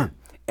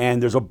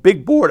 and there's a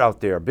big board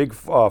out there, a big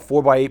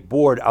 4x8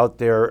 board out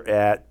there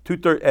at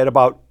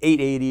about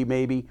 880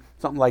 maybe,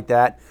 something like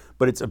that.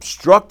 But it's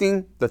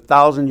obstructing the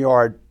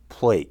 1,000-yard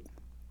plate.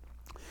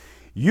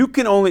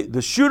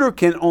 The shooter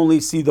can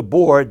only see the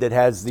board that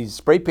has these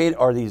spray paint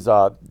or these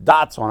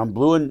dots on them,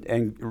 blue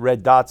and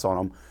red dots on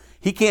them.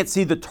 He can't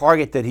see the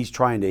target that he's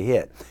trying to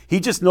hit.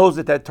 He just knows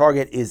that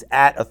target is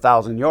at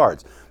 1,000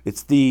 yards.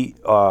 It's the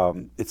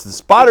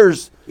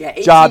spotter's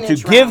job to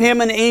give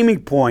him an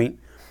aiming point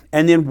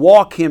and then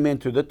walk him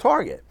into the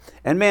target.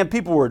 And man,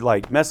 people were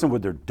like messing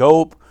with their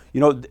dope.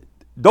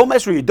 Don't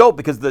mess with your dope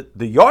because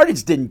the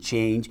yardage didn't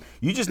change.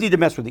 You just need to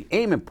mess with the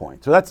aiming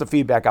point. So that's the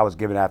feedback I was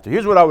giving after.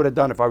 Here's what I would have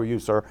done if I were you,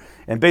 sir.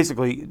 And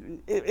basically,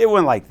 it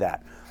went like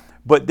that.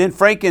 But then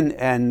Frank and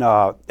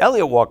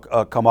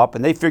Elliot come up,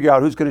 and they figure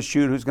out who's going to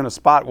shoot, who's going to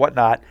spot,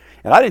 whatnot.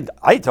 And I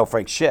didn't tell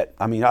Frank shit.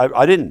 I mean,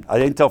 I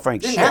didn't tell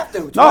Frank shit. Didn't have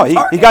to. No,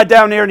 he got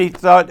down there and he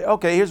thought,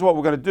 okay, here's what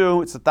we're going to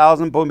do. It's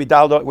 1,000. Boom, he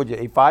dialed up. What'd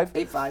you,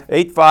 8.5?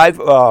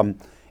 8.5.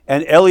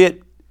 And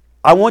Elliot,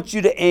 I want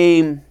you to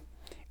aim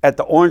at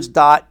the orange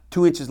dot,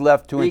 2 inches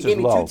left, 2 inches low. He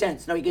gave me 2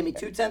 tenths. No, he gave me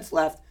 2 tenths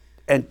left.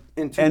 And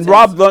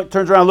Rob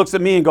turns around, looks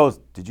at me, and goes,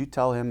 "Did you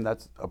tell him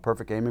that's a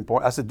perfect aiming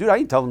point?" I said, "Dude, I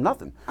ain't telling him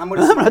nothing. I'm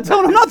not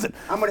telling him nothing.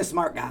 I'm a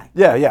smart guy."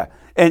 Yeah.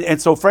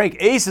 And so Frank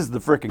aces the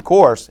freaking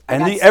course,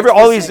 and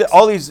all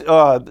these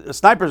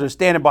snipers are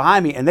standing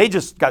behind me, and they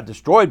just got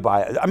destroyed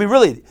by it. I mean,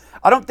 really,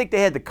 I don't think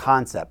they had the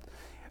concept.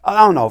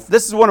 I don't know.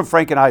 This is one of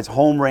Frank and I's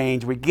home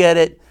range. We get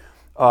it.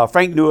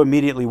 Frank knew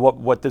immediately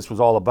what this was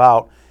all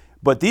about,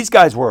 but these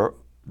guys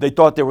they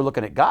thought they were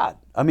looking at God.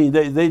 I mean,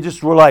 they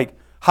just were like,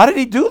 "How did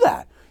he do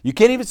that? You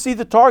can't even see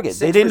the target."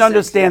 They didn't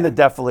understand the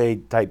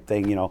defilade type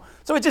thing,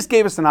 So it just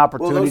gave us an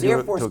opportunity. Well, those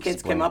Air Force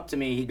kids came up to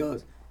me. He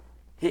goes,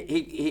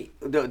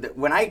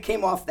 when I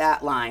came off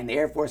that line, the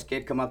Air Force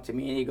kid come up to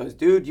me and he goes,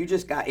 "Dude, you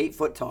just got 8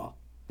 foot tall."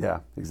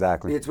 Yeah,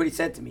 exactly. That's what he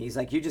said to me. He's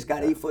like, "You just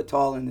got 8 foot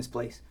tall in this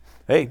place."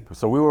 Hey,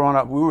 so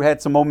we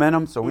had some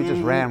momentum, so we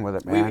just ran with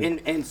it,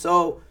 man. And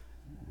so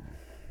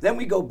then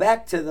we go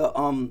back to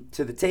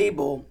the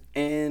table.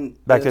 And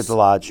back to the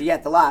lodge. Yeah,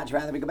 at the lodge,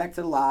 rather. We go back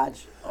to the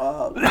lodge.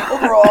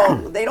 Overall,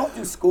 they don't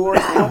do scores.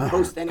 They don't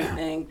post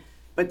anything.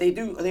 But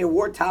they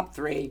award top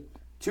 3.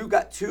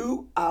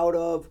 2 out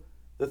of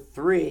the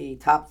 3,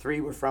 top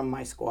 3 were from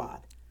my squad.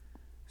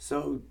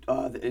 So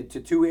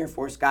the 2 Air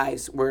Force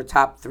guys were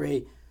top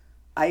 3.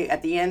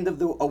 At the end of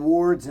the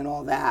awards and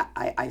all that,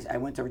 I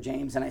went to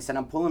James and I said,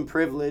 "I'm pulling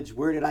privilege.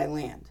 Where did I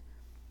land?"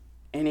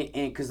 And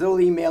because they'll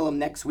email them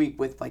next week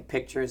with like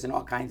pictures and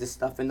all kinds of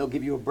stuff, and they'll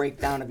give you a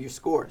breakdown of your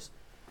scores.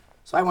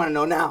 So I want to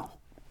know now,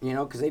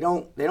 because they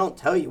don't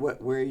tell you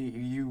where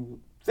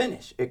you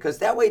finish, because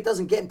that way it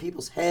doesn't get in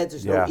people's heads.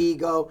 There's no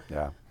ego.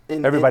 Yeah.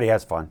 Everybody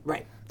has fun.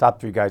 Right. Top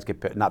 3 guys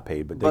get not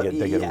paid, but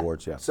they get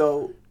awards. Yeah.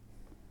 So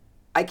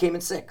I came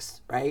in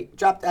 6th. Right.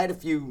 I had a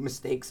few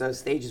mistakes.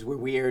 Stages were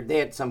weird. They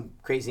had some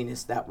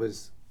craziness that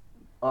was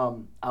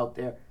out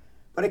there,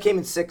 but I came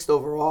in 6th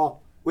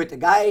overall. With a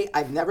guy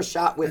I've never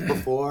shot with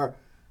before,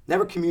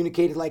 never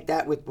communicated like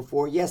that with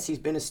before. Yes, he's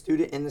been a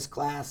student in this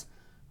class.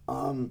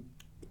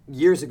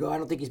 years ago. I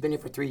don't think he's been here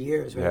for 3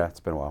 years, right? Yeah, it's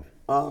been a while.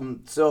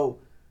 So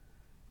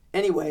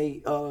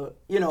anyway,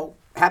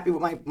 happy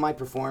with my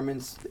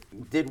performance.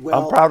 Did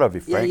well. I'm proud of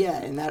you, Frank.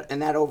 Yeah,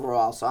 and that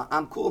overall. So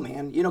I'm cool,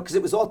 man. Because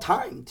it was all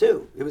time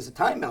too. It was a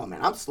time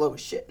element. I'm slow as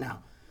shit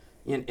now,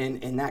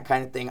 in that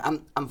kind of thing.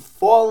 I'm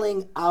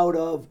falling out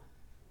of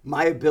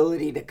my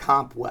ability to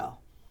comp well.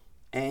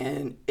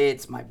 And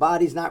it's my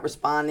body's not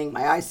responding,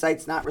 my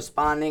eyesight's not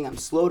responding, I'm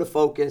slow to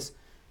focus,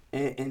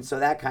 and so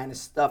that kind of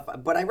stuff.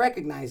 But I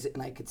recognize it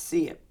and I could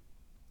see it.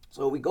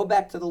 So we go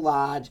back to the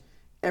lodge,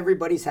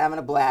 everybody's having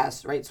a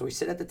blast, right? So we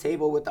sit at the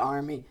table with the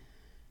Army,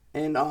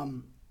 and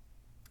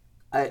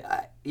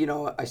I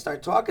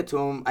start talking to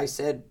him. I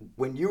said,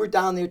 when you were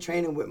down there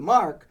training with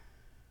Mark,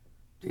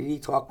 did he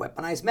talk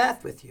weaponized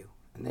math with you?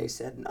 And they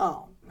said,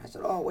 no. I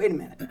said, oh, wait a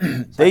minute.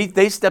 So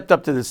They stepped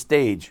up to the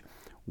stage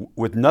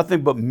with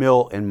nothing but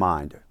mil in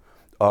mind,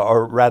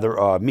 or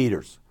rather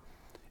meters.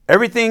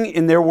 Everything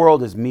in their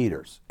world is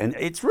meters, and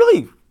it's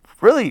really,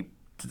 really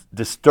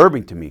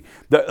disturbing to me.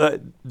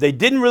 They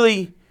didn't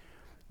really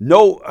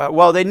know.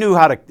 Well, they knew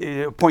how to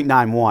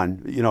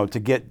 .91, to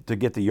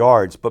get the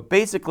yards, but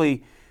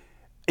basically,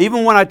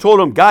 even when I told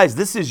them, guys,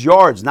 this is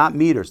yards, not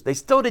meters, they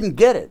still didn't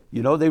get it.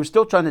 They were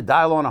still trying to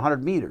dial on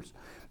 100 meters,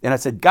 and I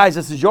said, guys,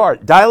 this is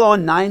yard. Dial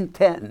on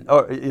 910,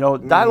 or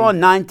dial on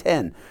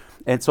 910.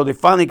 And so they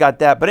finally got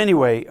that. But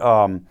anyway,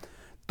 the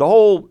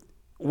whole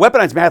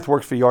weaponized math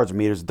works for yards and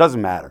meters. It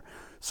doesn't matter.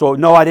 So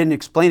no, I didn't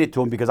explain it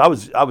to them because I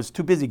was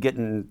too busy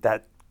getting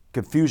that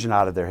confusion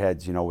out of their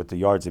heads, with the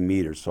yards and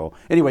meters. So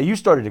anyway, you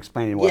started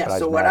explaining weaponized math. Yeah,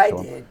 so what I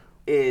did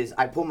is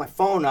I pulled my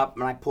phone up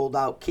and I pulled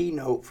out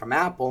Keynote from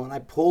Apple and I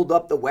pulled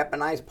up the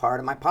weaponized part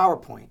of my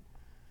PowerPoint.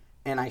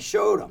 And I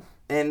showed them.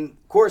 And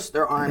of course,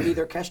 they're Army,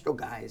 they're Kestrel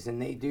guys. And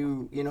they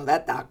do,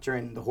 that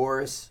doctrine, the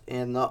Horus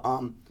and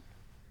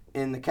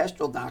the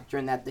Kestrel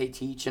doctrine that they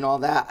teach and all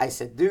that. I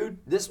said, dude,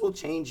 this will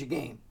change your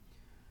game.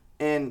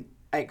 And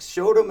I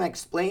showed him, I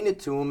explained it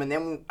to him, and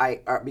then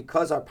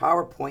because our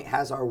PowerPoint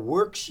has our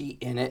worksheet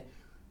in it,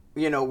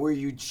 where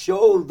you'd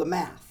show the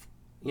math.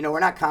 We're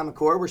not Common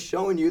Core, we're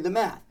showing you the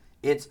math.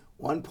 It's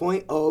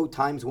 1.0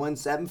 times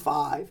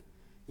 175,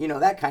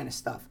 that kind of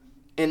stuff.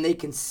 And they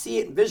can see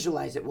it and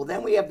visualize it. Well,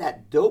 then we have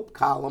that dope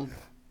column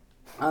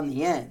on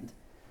the end.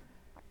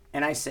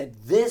 And I said,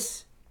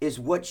 this is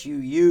what you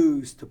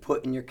use to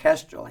put in your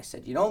Kestrel. I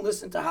said, you don't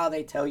listen to how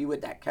they tell you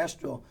with that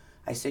Kestrel.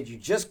 I said, you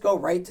just go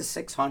right to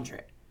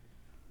 600.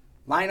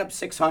 Line up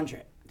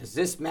 600. Does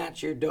this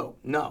match your dope?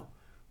 No.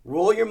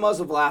 Roll your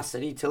muzzle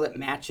velocity till it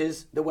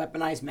matches the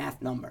weaponized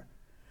math number.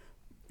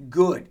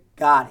 Good.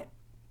 Got it.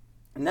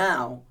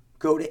 Now,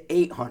 go to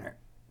 800.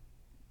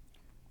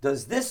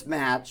 Does this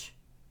match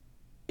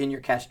in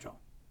your Kestrel?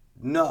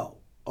 No.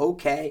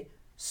 Okay.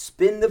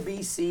 Spin the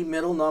BC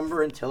middle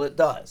number until it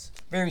does.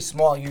 Very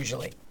small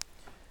usually.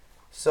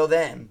 So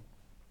then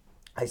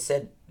I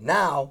said,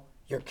 now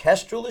your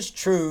Kestrel is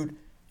trued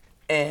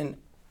and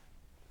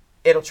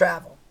it'll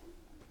travel.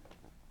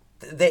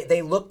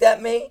 They looked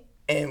at me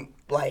and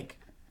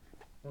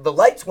the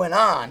lights went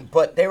on,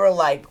 but they were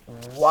like,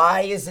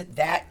 why is it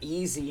that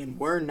easy and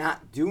we're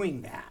not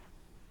doing that?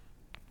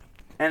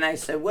 And I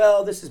said,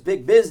 well, this is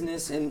big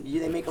business and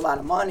they make a lot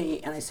of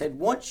money. And I said,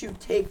 once you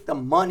take the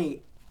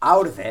money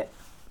out of it,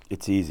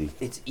 it's easy.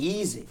 It's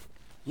easy.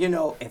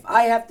 If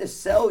I have to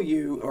sell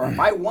you, or if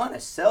I want to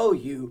sell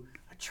you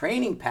a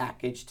training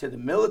package to the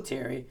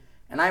military,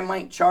 and I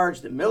might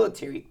charge the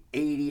military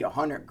 80,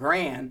 100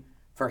 grand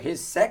for his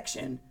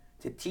section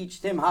to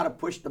teach them how to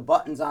push the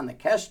buttons on the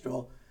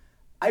Kestrel,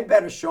 I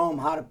better show them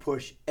how to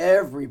push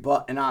every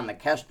button on the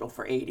Kestrel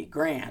for 80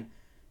 grand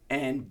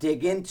and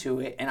dig into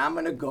it, and I'm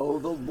going to go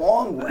the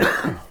long way.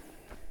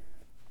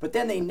 But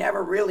then they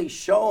never really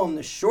show them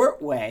the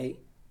short way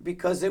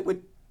because it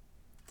would,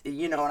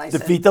 and I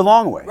defeat the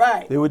long way.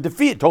 Right. They would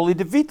totally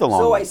defeat the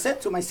long way. So I said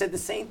to him, I said the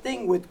same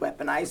thing with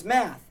weaponized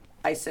math.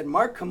 I said,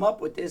 Mark, come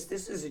up with this.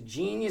 This is a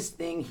genius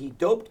thing. He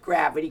doped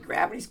gravity.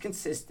 Gravity's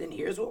consistent.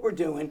 Here's what we're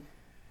doing.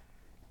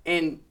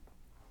 And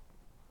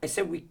I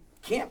said, we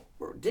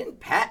didn't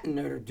patent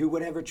it or do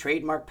whatever,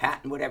 trademark,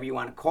 patent, whatever you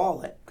want to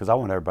call it. Because I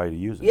want everybody to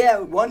use it. Yeah,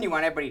 one, you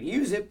want everybody to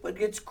use it, but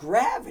it's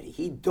gravity.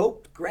 He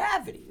doped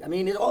gravity. I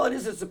mean, all it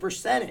is a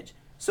percentage.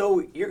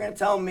 So you're going to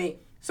tell me,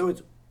 so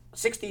it's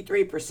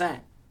 63%.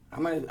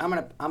 I'm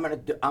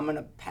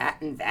gonna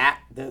patent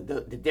that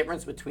the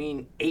difference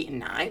between 8 and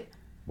 9.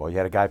 Well, you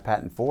had a guy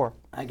patent 4.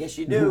 I guess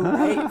you do,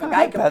 right? If a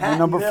guy can patent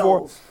number mills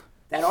 4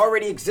 that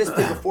already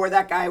existed before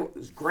that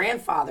guy's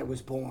grandfather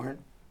was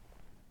born,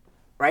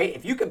 right?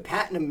 If you can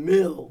patent a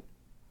mill,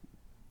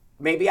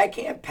 maybe I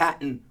can't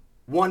patent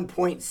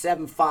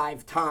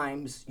 1.75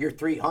 times your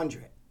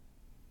 300.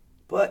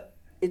 But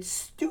it's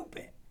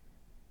stupid.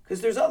 Because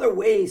there's other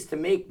ways to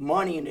make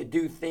money and to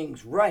do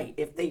things right.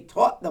 If they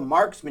taught the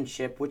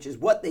marksmanship, which is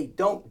what they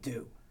don't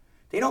do,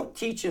 they don't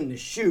teach them to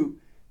shoot,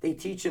 they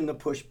teach them to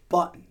push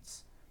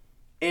buttons.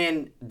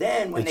 And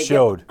then when they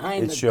get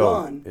behind the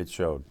gun, it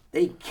showed.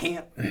 They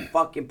can't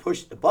fucking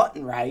push the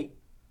button right.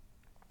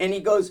 And he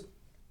goes,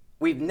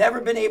 we've never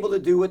been able to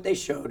do what they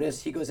showed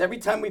us. He goes, every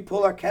time we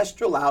pull our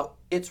kestrel out,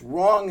 it's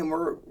wrong and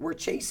we're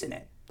chasing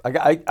it.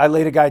 I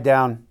laid a guy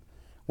down,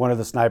 one of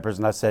the snipers,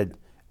 and I said,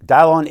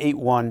 dial on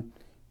 8-1,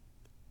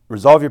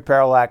 resolve your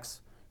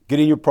parallax, get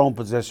in your prone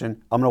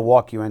position. I'm going to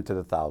walk you into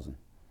the 1,000.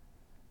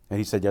 And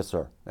he said, yes,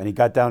 sir. And he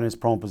got down in his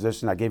prone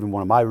position. I gave him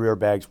one of my rear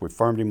bags. We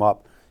firmed him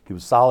up. He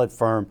was solid,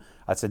 firm.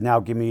 I said, now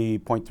give me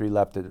 0.3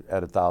 left at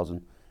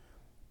 1,000.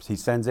 He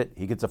sends it.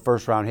 He gets a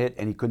first round hit,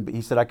 and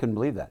he said, I couldn't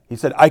believe that. He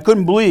said, I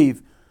couldn't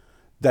believe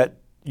that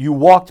you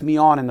walked me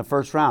on in the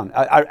first round.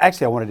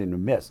 Actually, I wanted him to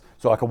miss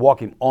so I could walk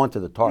him onto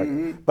the target.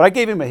 Mm-hmm. But I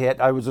gave him a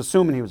hit. I was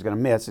assuming he was going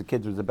to miss. The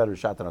kid was a better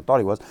shot than I thought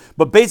he was.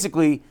 But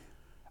basically,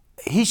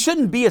 he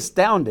shouldn't be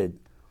astounded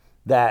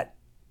that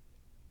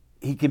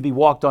he can be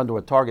walked onto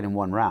a target in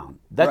one round.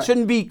 That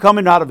shouldn't be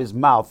coming out of his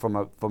mouth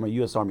from a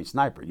U.S. Army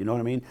sniper. You know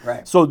what I mean?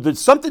 Right. So there's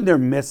something they're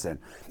missing.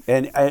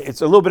 And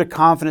it's a little bit of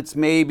confidence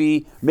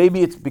maybe.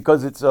 Maybe it's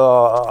because it's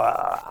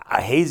a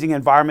hazing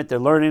environment they're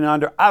learning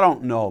under. I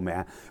don't know,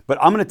 man. But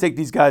I'm going to take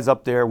these guys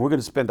up there, and we're going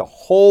to spend a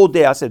whole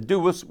day. I said,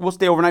 dude, we'll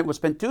stay overnight. We'll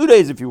spend 2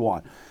 days if you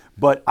want.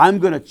 But I'm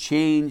going to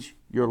change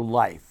your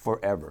life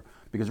forever.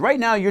 Because right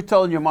now you're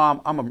telling your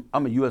mom,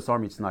 I'm a U.S.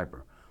 Army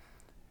sniper.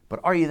 But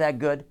are you that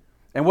good?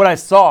 And what I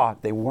saw,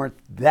 they weren't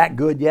that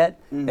good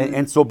yet. Mm-hmm.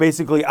 And so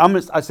basically,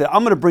 I said,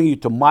 I'm going to bring you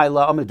to my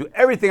level. I'm going to do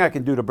everything I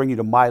can do to bring you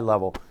to my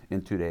level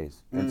in 2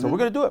 days. Mm-hmm. And so we're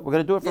going to do it. We're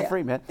going to do it for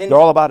free, man. They're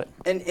all about it.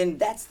 And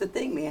that's the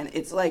thing, man.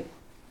 It's like,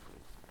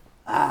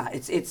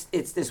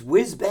 it's this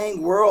whiz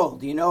bang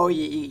world. You know,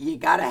 you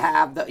gotta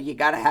have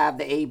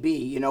the AB.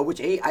 You know,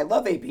 which I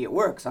love AB. It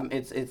works.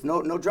 It's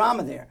no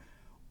drama there.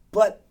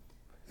 But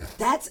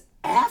that's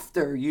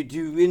after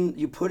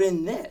you put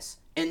in this,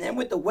 and then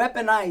with the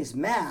weaponized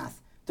math.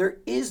 There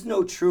is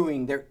no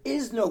truing. There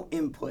is no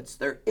inputs.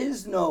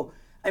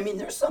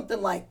 There's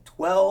something like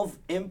 12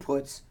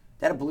 inputs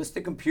that a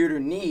ballistic computer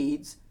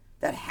needs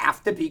that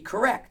have to be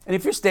correct. And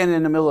if you're standing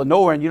in the middle of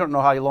nowhere and you don't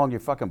know how long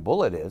your fucking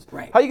bullet is,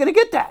 right. How are you going to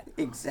get that?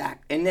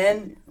 Exactly. And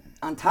then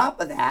on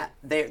top of that,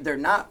 they're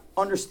not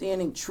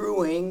understanding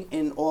truing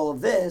in all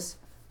of this.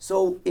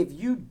 So if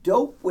you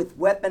dope with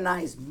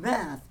weaponized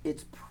math,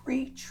 it's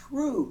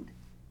pre-trued.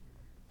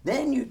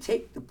 Then you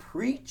take the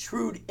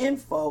pre-trued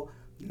info,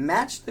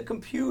 match the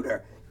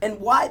computer. And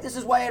this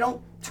is why I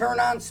don't turn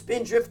on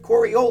Spindrift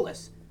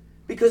Coriolis,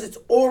 because it's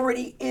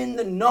already in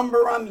the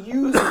number I'm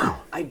using.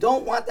 I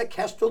don't want the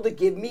Kestrel to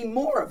give me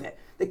more of it.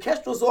 The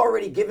Kestrel's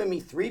already given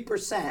me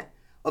 3%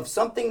 of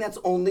something that's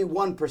only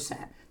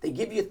 1%. They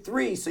give you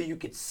 3 so you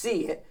could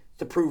see it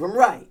to prove them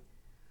right.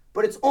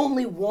 But it's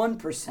only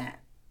 1%,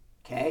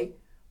 okay?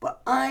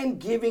 But I'm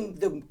giving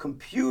the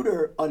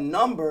computer a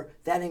number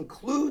that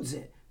includes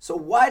it. So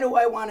why do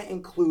I want to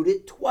include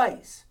it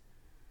twice?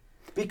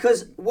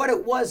 Because what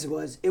it was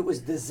it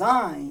was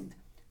designed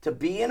to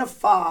be in a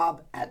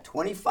fob at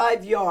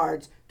 25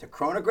 yards to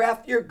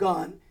chronograph your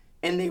gun,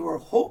 and they were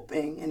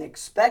hoping and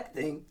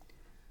expecting,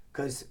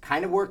 because it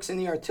kind of works in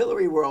the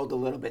artillery world a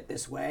little bit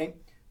this way,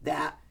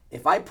 that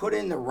if I put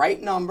in the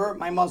right number,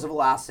 my muzzle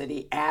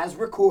velocity as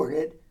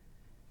recorded,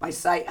 my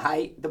sight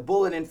height, the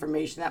bullet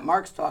information that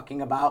Mark's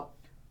talking about,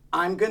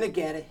 I'm going to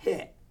get a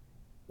hit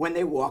when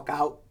they walk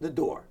out the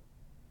door.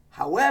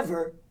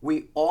 However,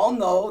 we all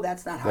know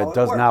that's not how it works.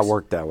 That does not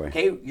work that way.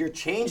 Okay, you're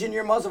changing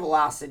your muzzle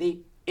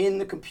velocity in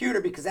the computer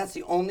because that's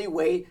the only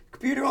way. The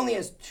computer only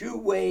has 2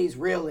 ways,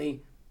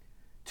 really,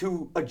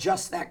 to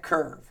adjust that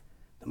curve.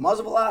 The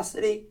muzzle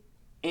velocity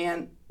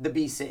and the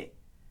BC.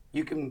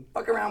 You can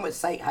fuck around with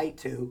sight height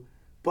too,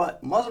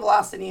 but muzzle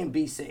velocity and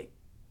BC,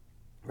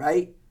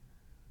 right?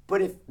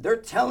 But if they're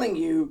telling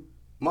you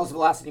muzzle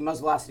velocity,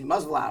 muzzle velocity,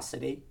 muzzle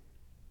velocity,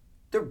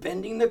 they're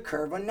bending the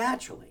curve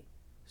unnaturally.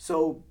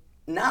 So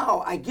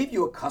now I give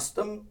you a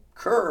custom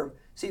curve.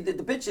 See, the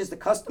bitch is the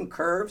custom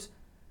curves.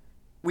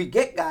 We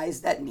get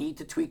guys that need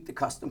to tweak the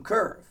custom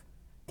curve,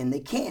 and they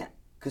can't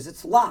because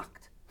it's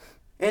locked.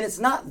 And it's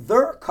not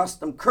their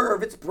custom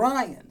curve, it's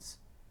Brian's,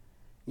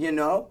 you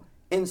know?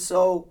 And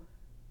so,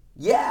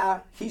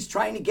 yeah, he's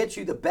trying to get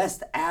you the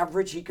best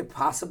average he could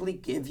possibly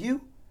give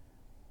you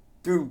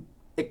through,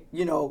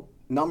 you know,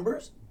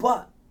 numbers,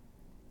 but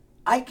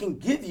I can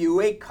give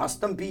you a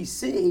custom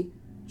BC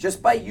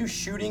just by you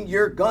shooting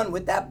your gun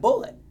with that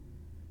bullet.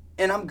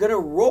 And I'm going to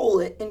roll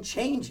it and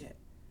change it.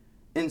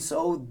 And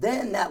so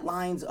then that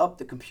lines up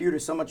the computer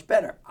so much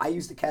better. I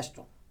use the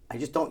Kestrel. I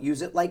just don't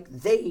use it like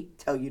they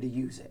tell you to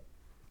use it.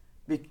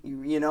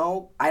 You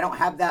know, I don't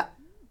have that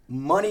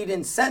moneyed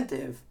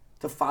incentive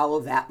to follow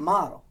that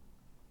model.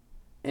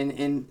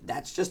 And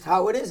that's just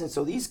how it is. And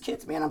so these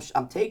kids, man,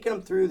 I'm taking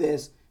them through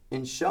this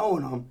and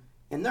showing them,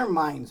 and their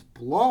mind's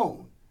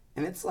blown.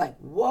 And it's like,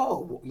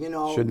 whoa, you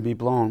know. Shouldn't be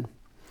blown.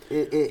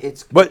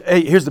 It's. But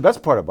hey, here's the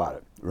best part about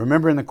it.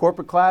 Remember in the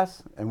corporate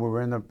class, and we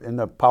were in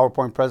the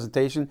PowerPoint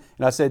presentation,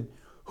 and I said,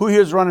 who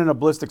here's running a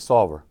ballistic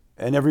solver?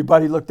 And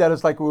everybody looked at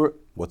us like we were,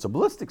 what's a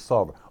ballistic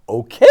solver?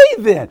 Okay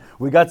then,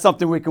 we got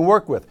something we can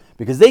work with.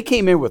 Because they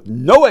came in with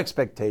no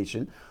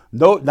expectation,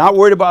 not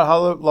worried about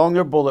how long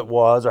their bullet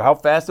was or how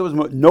fast it was,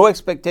 no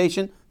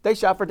expectation. They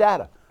shot for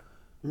data.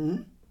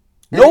 Mm-hmm.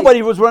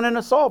 Nobody was running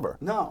a solver.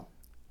 No.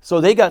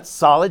 So they got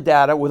solid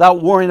data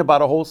without worrying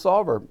about a whole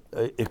solver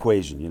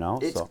equation,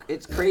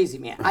 It's crazy,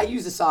 man. I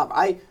use a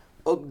solver.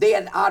 They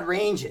had odd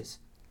ranges,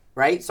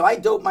 right? So I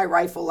doped my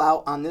rifle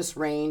out on this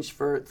range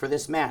for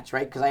this match,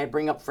 right? Because I had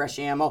bring up fresh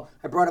ammo.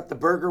 I brought up the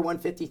Berger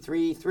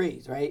 153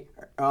 threes, right?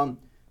 Or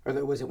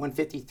was it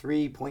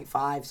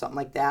 153.5, something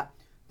like that.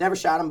 Never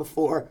shot them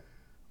before.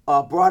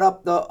 Brought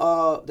up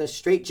the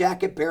straight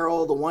jacket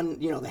barrel, the one,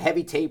 the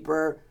heavy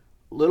taper,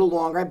 a little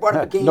longer. I brought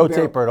up a game no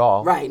barrel. taper at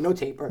all. Right, no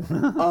taper.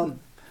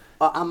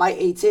 On my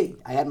AT,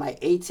 I had my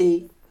AT.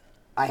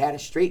 I had a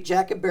straight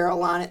jacket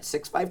barrel on it,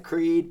 6.5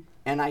 Creed,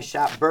 and I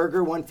shot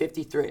Berger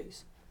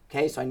 153s.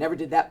 Okay, so I never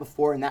did that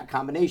before in that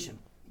combination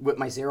with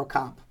my zero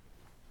comp.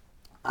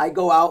 I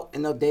go out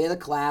in the day of the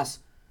class,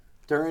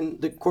 during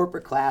the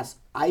corporate class,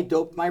 I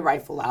doped my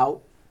rifle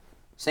out,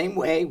 same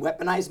way,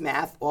 weaponized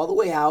math all the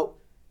way out,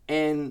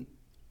 and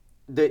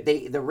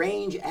the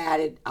range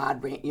added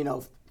odd range,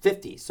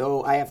 50.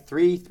 So I have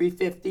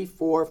 350,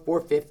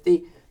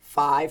 450,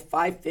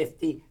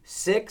 550,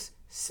 6,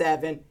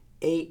 7,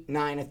 8,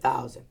 9,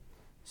 1,000.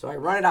 So I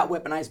run it out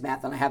weaponized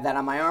math, and I have that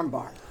on my arm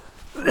bar.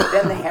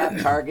 Then they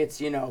have targets,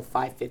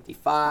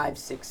 555,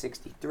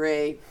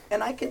 663,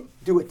 and I can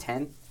do a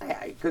 10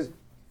 because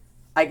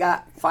I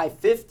got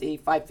 550,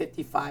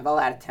 555. I'll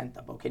add a 10th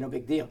up. Okay, no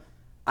big deal.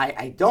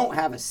 I don't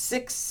have a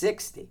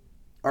 660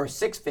 or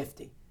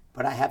 650,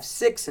 but I have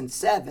 6 and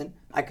 7.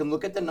 I can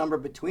look at the number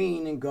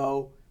between and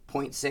go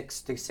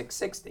 0.6 to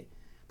 660.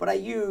 But I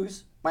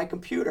use my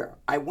computer.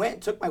 I went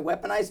and took my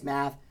weaponized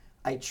math.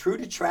 I true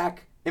to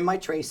track in my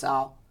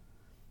traceal,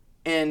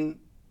 and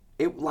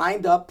it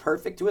lined up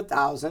perfect to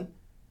 1,000.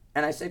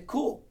 And I said,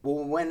 cool.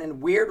 Well, when a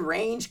weird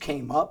range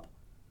came up,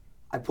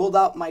 I pulled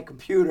out my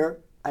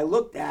computer. I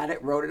looked at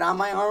it, wrote it on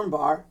my arm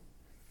bar,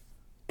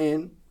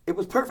 and it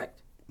was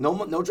perfect.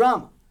 No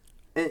drama.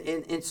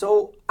 And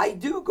so I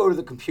do go to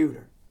the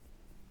computer.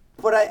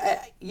 But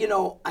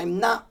I'm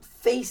not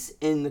face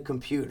in the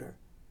computer.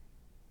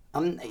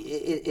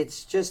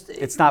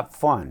 It's not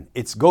fun.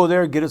 It's go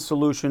there, get a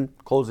solution,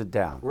 close it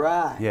down.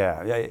 Right.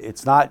 Yeah.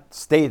 It's not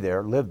stay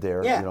there, live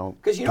there. Yeah.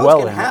 Because what's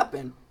going to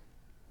happen.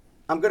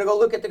 I'm going to go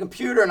look at the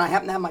computer, and I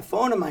happen to have my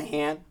phone in my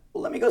hand.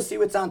 Well, let me go see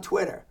what's on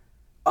Twitter.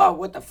 Oh,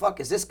 what the fuck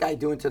is this guy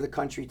doing to the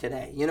country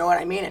today? You know what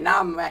I mean? And now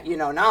I'm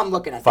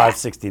looking at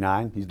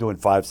 569. He's doing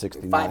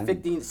 569.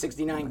 515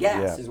 69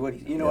 gas is what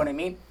what I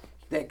mean?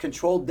 That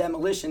controlled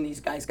demolition these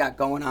guys got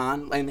going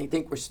on, and they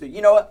think we're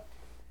you know what?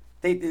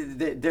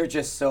 They're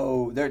just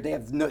so they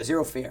have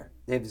zero fear.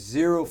 They have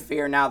zero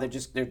fear now.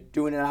 They're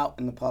doing it out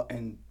in the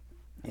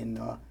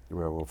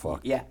well,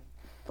 fuck. Yeah,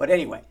 but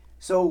anyway,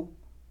 so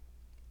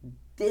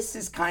this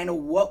is kind of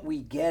what we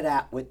get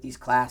at with these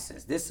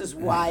classes. This is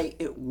why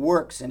it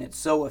works and it's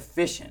so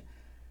efficient.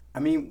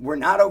 I mean, we're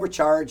not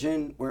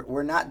overcharging.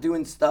 We're not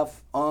doing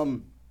stuff.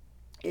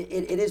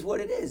 It is what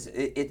it is.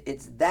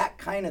 It's that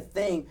kind of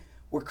thing.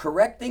 We're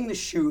correcting the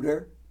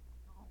shooter.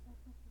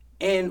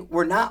 And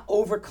we're not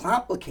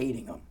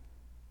overcomplicating him.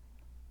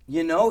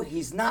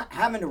 He's not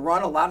having to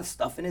run a lot of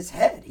stuff in his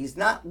head. He's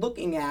not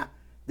looking at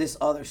this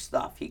other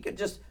stuff. He could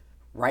just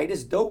write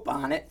his dope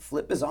on it,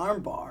 flip his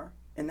arm bar,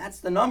 and that's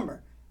the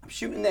number. I'm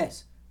shooting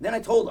this. Then I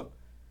told him.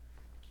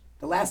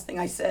 The last thing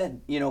I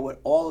said, with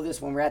all of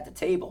this when we're at the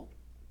table,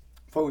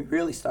 before we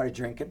really started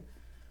drinking.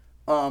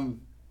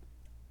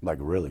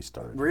 Really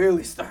started?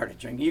 Really started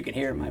drinking. You can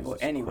hear my voice.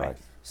 Anyway,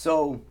 Christ.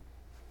 So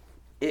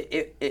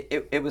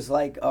it was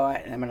like, oh,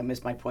 I'm going to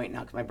miss my point now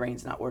because my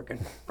brain's not working.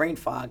 Brain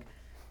fog.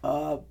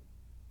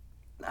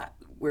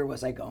 Where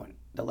was I going?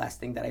 The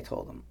last thing that I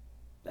told him.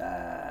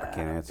 I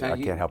can't answer.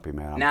 I can't help you,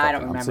 man. I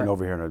don't remember. I'm sitting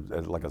over here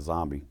like a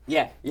zombie.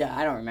 Yeah,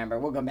 I don't remember.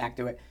 We'll go back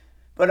to it.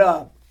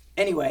 But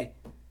anyway,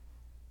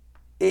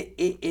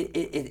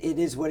 it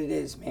is what it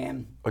is,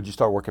 man. Did you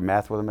start working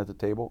math with him at the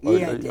table?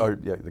 Yeah, I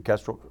did. The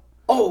Kestrel?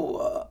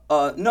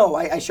 No,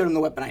 I showed him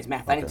the weaponized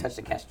math. Okay. I didn't touch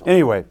the Kestrel.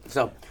 Anyway,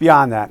 so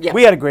beyond that,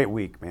 we had a great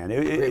week, man.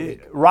 Great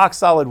week. Rock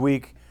solid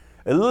week.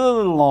 A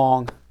little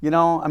long,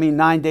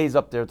 9 days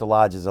up there at the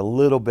lodge is a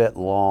little bit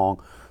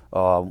long.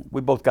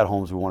 We both got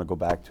homes we want to go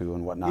back to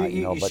and whatnot.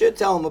 You should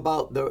tell them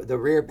about the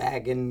rear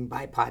bag and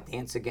bipod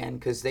dance again,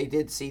 because they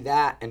did see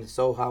that and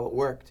so how it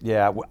worked.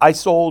 Yeah, we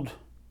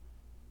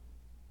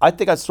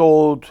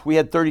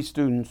had 30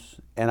 students,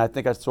 and I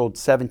think I sold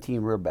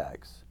 17 rear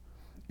bags.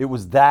 It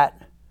was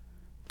that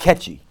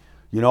catchy.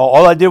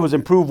 All I did was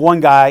improve one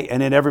guy, and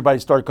then everybody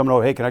started coming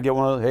over, hey, can I get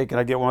one of them? Hey, can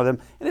I get one of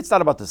them? And it's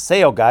not about the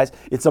sale, guys.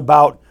 It's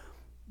about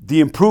the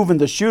improving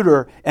the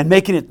shooter and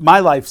making it my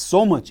life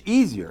so much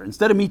easier.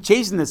 Instead of me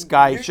chasing this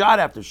guy shot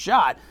after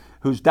shot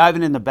who's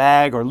diving in the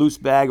bag or loose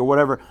bag or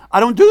whatever,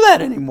 I don't do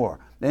that anymore.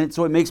 And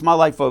so it makes my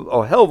life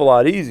a hell of a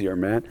lot easier,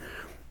 man.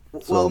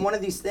 Well, one of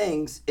these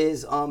things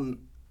is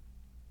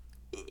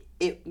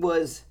it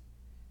was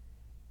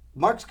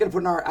Mark's going to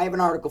put I have an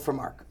article for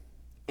Mark,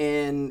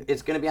 and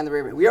it's going to be on the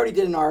rear. We already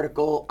did an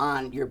article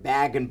on your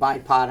bag and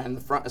bipod on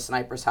the front of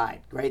Sniper's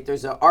Hide, right?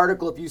 There's an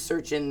article, if you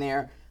search in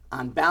there,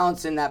 on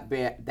balancing that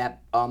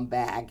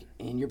bag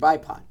in your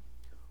bipod.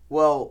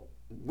 Well,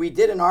 we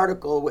did an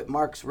article with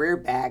Mark's rear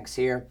bags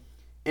here,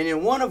 and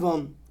in one of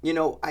them, you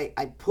know,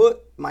 I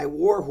put my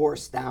war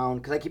horse down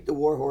because I keep the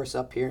war horse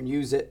up here and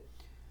use it.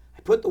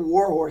 I put the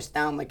war horse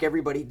down like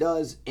everybody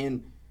does,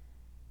 and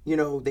you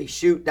know, they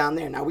shoot down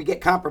there. Now we get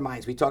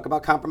compromise. We talk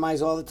about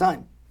compromise all the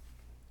time,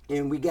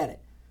 and we get it.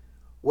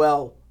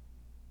 Well,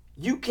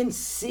 you can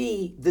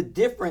see the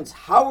difference.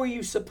 How are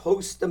you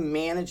supposed to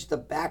manage the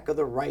back of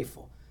the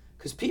rifle?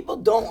 Because people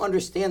don't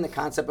understand the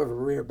concept of a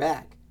rear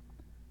bag,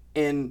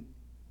 and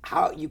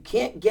how you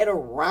can't get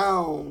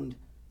around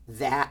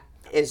that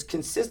as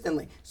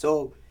consistently.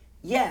 So,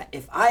 yeah,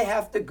 if I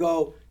have to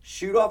go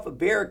shoot off a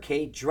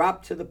barricade,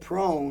 drop to the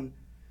prone,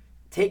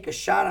 take a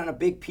shot on a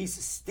big piece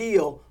of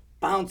steel,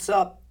 bounce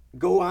up,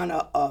 go on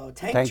a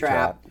tank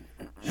trap,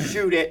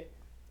 shoot it,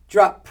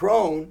 drop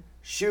prone,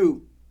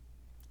 shoot.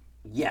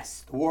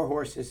 Yes, the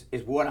Warhorse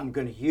is what I'm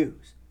going to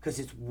use because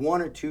it's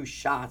 1 or 2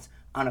 shots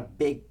on a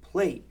big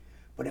plate.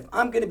 But if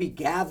I'm going to be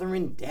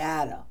gathering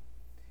data,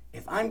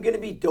 if I'm going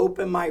to be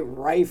doping my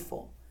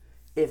rifle,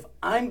 if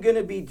I'm going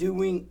to be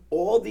doing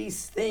all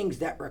these things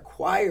that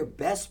require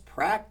best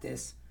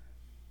practice,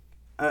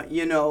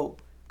 you know,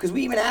 because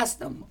we even asked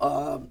them,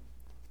 oh,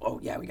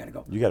 yeah, we got to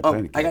go. You got a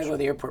plane to catch. I got to go to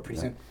the airport pretty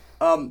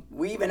soon.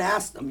 We even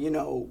asked them, you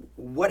know,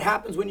 what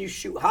happens when you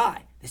shoot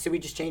high? They said we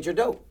just change our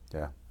dope.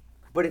 Yeah.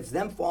 But it's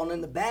them falling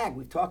in the bag.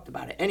 We've talked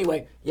about it.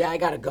 Anyway, yeah, I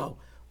got to go.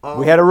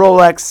 We had a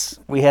Rolex.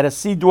 We had a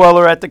Sea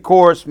Dweller at the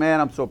course. Man,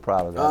 I'm so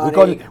proud of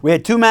that. We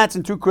had 2 Matts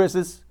and 2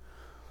 Chris's.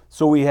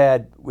 So we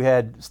had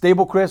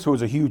Stable Chris, who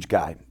was a huge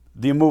guy,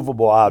 the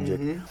immovable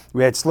object. Mm-hmm.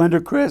 We had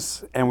Slender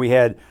Chris, and we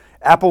had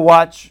Apple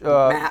Watch,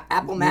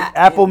 Apple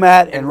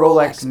Matt, and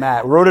Rolex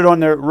Matt. Wrote it on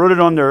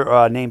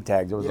their name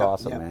tags. It was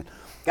awesome, man.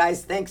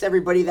 Guys, thanks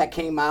everybody that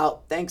came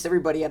out. Thanks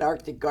everybody at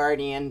Arctic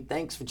Guardian.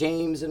 Thanks for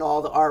James and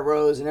all the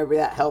ROs and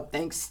everybody that helped.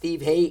 Thanks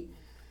Steve Haight.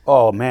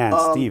 Oh man,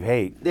 Steve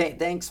Haight.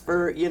 Thanks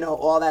for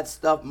all that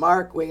stuff.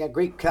 Mark, we had a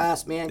great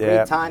cast, man.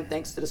 Great time.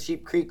 Thanks to the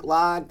Sheep Creek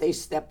Log. They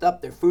stepped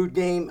up their food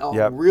game.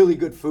 Really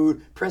good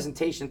food.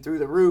 Presentation through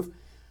the roof.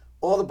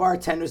 All the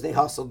bartenders, they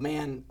hustled,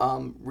 man.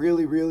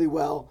 Really, really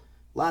well.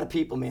 A lot of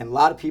people, man. A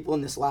lot of people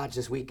in this lodge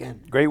this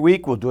weekend. Great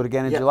week. We'll do it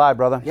again in July,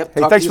 brother. Yep.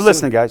 Hey, thanks for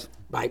listening, guys.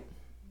 Bye.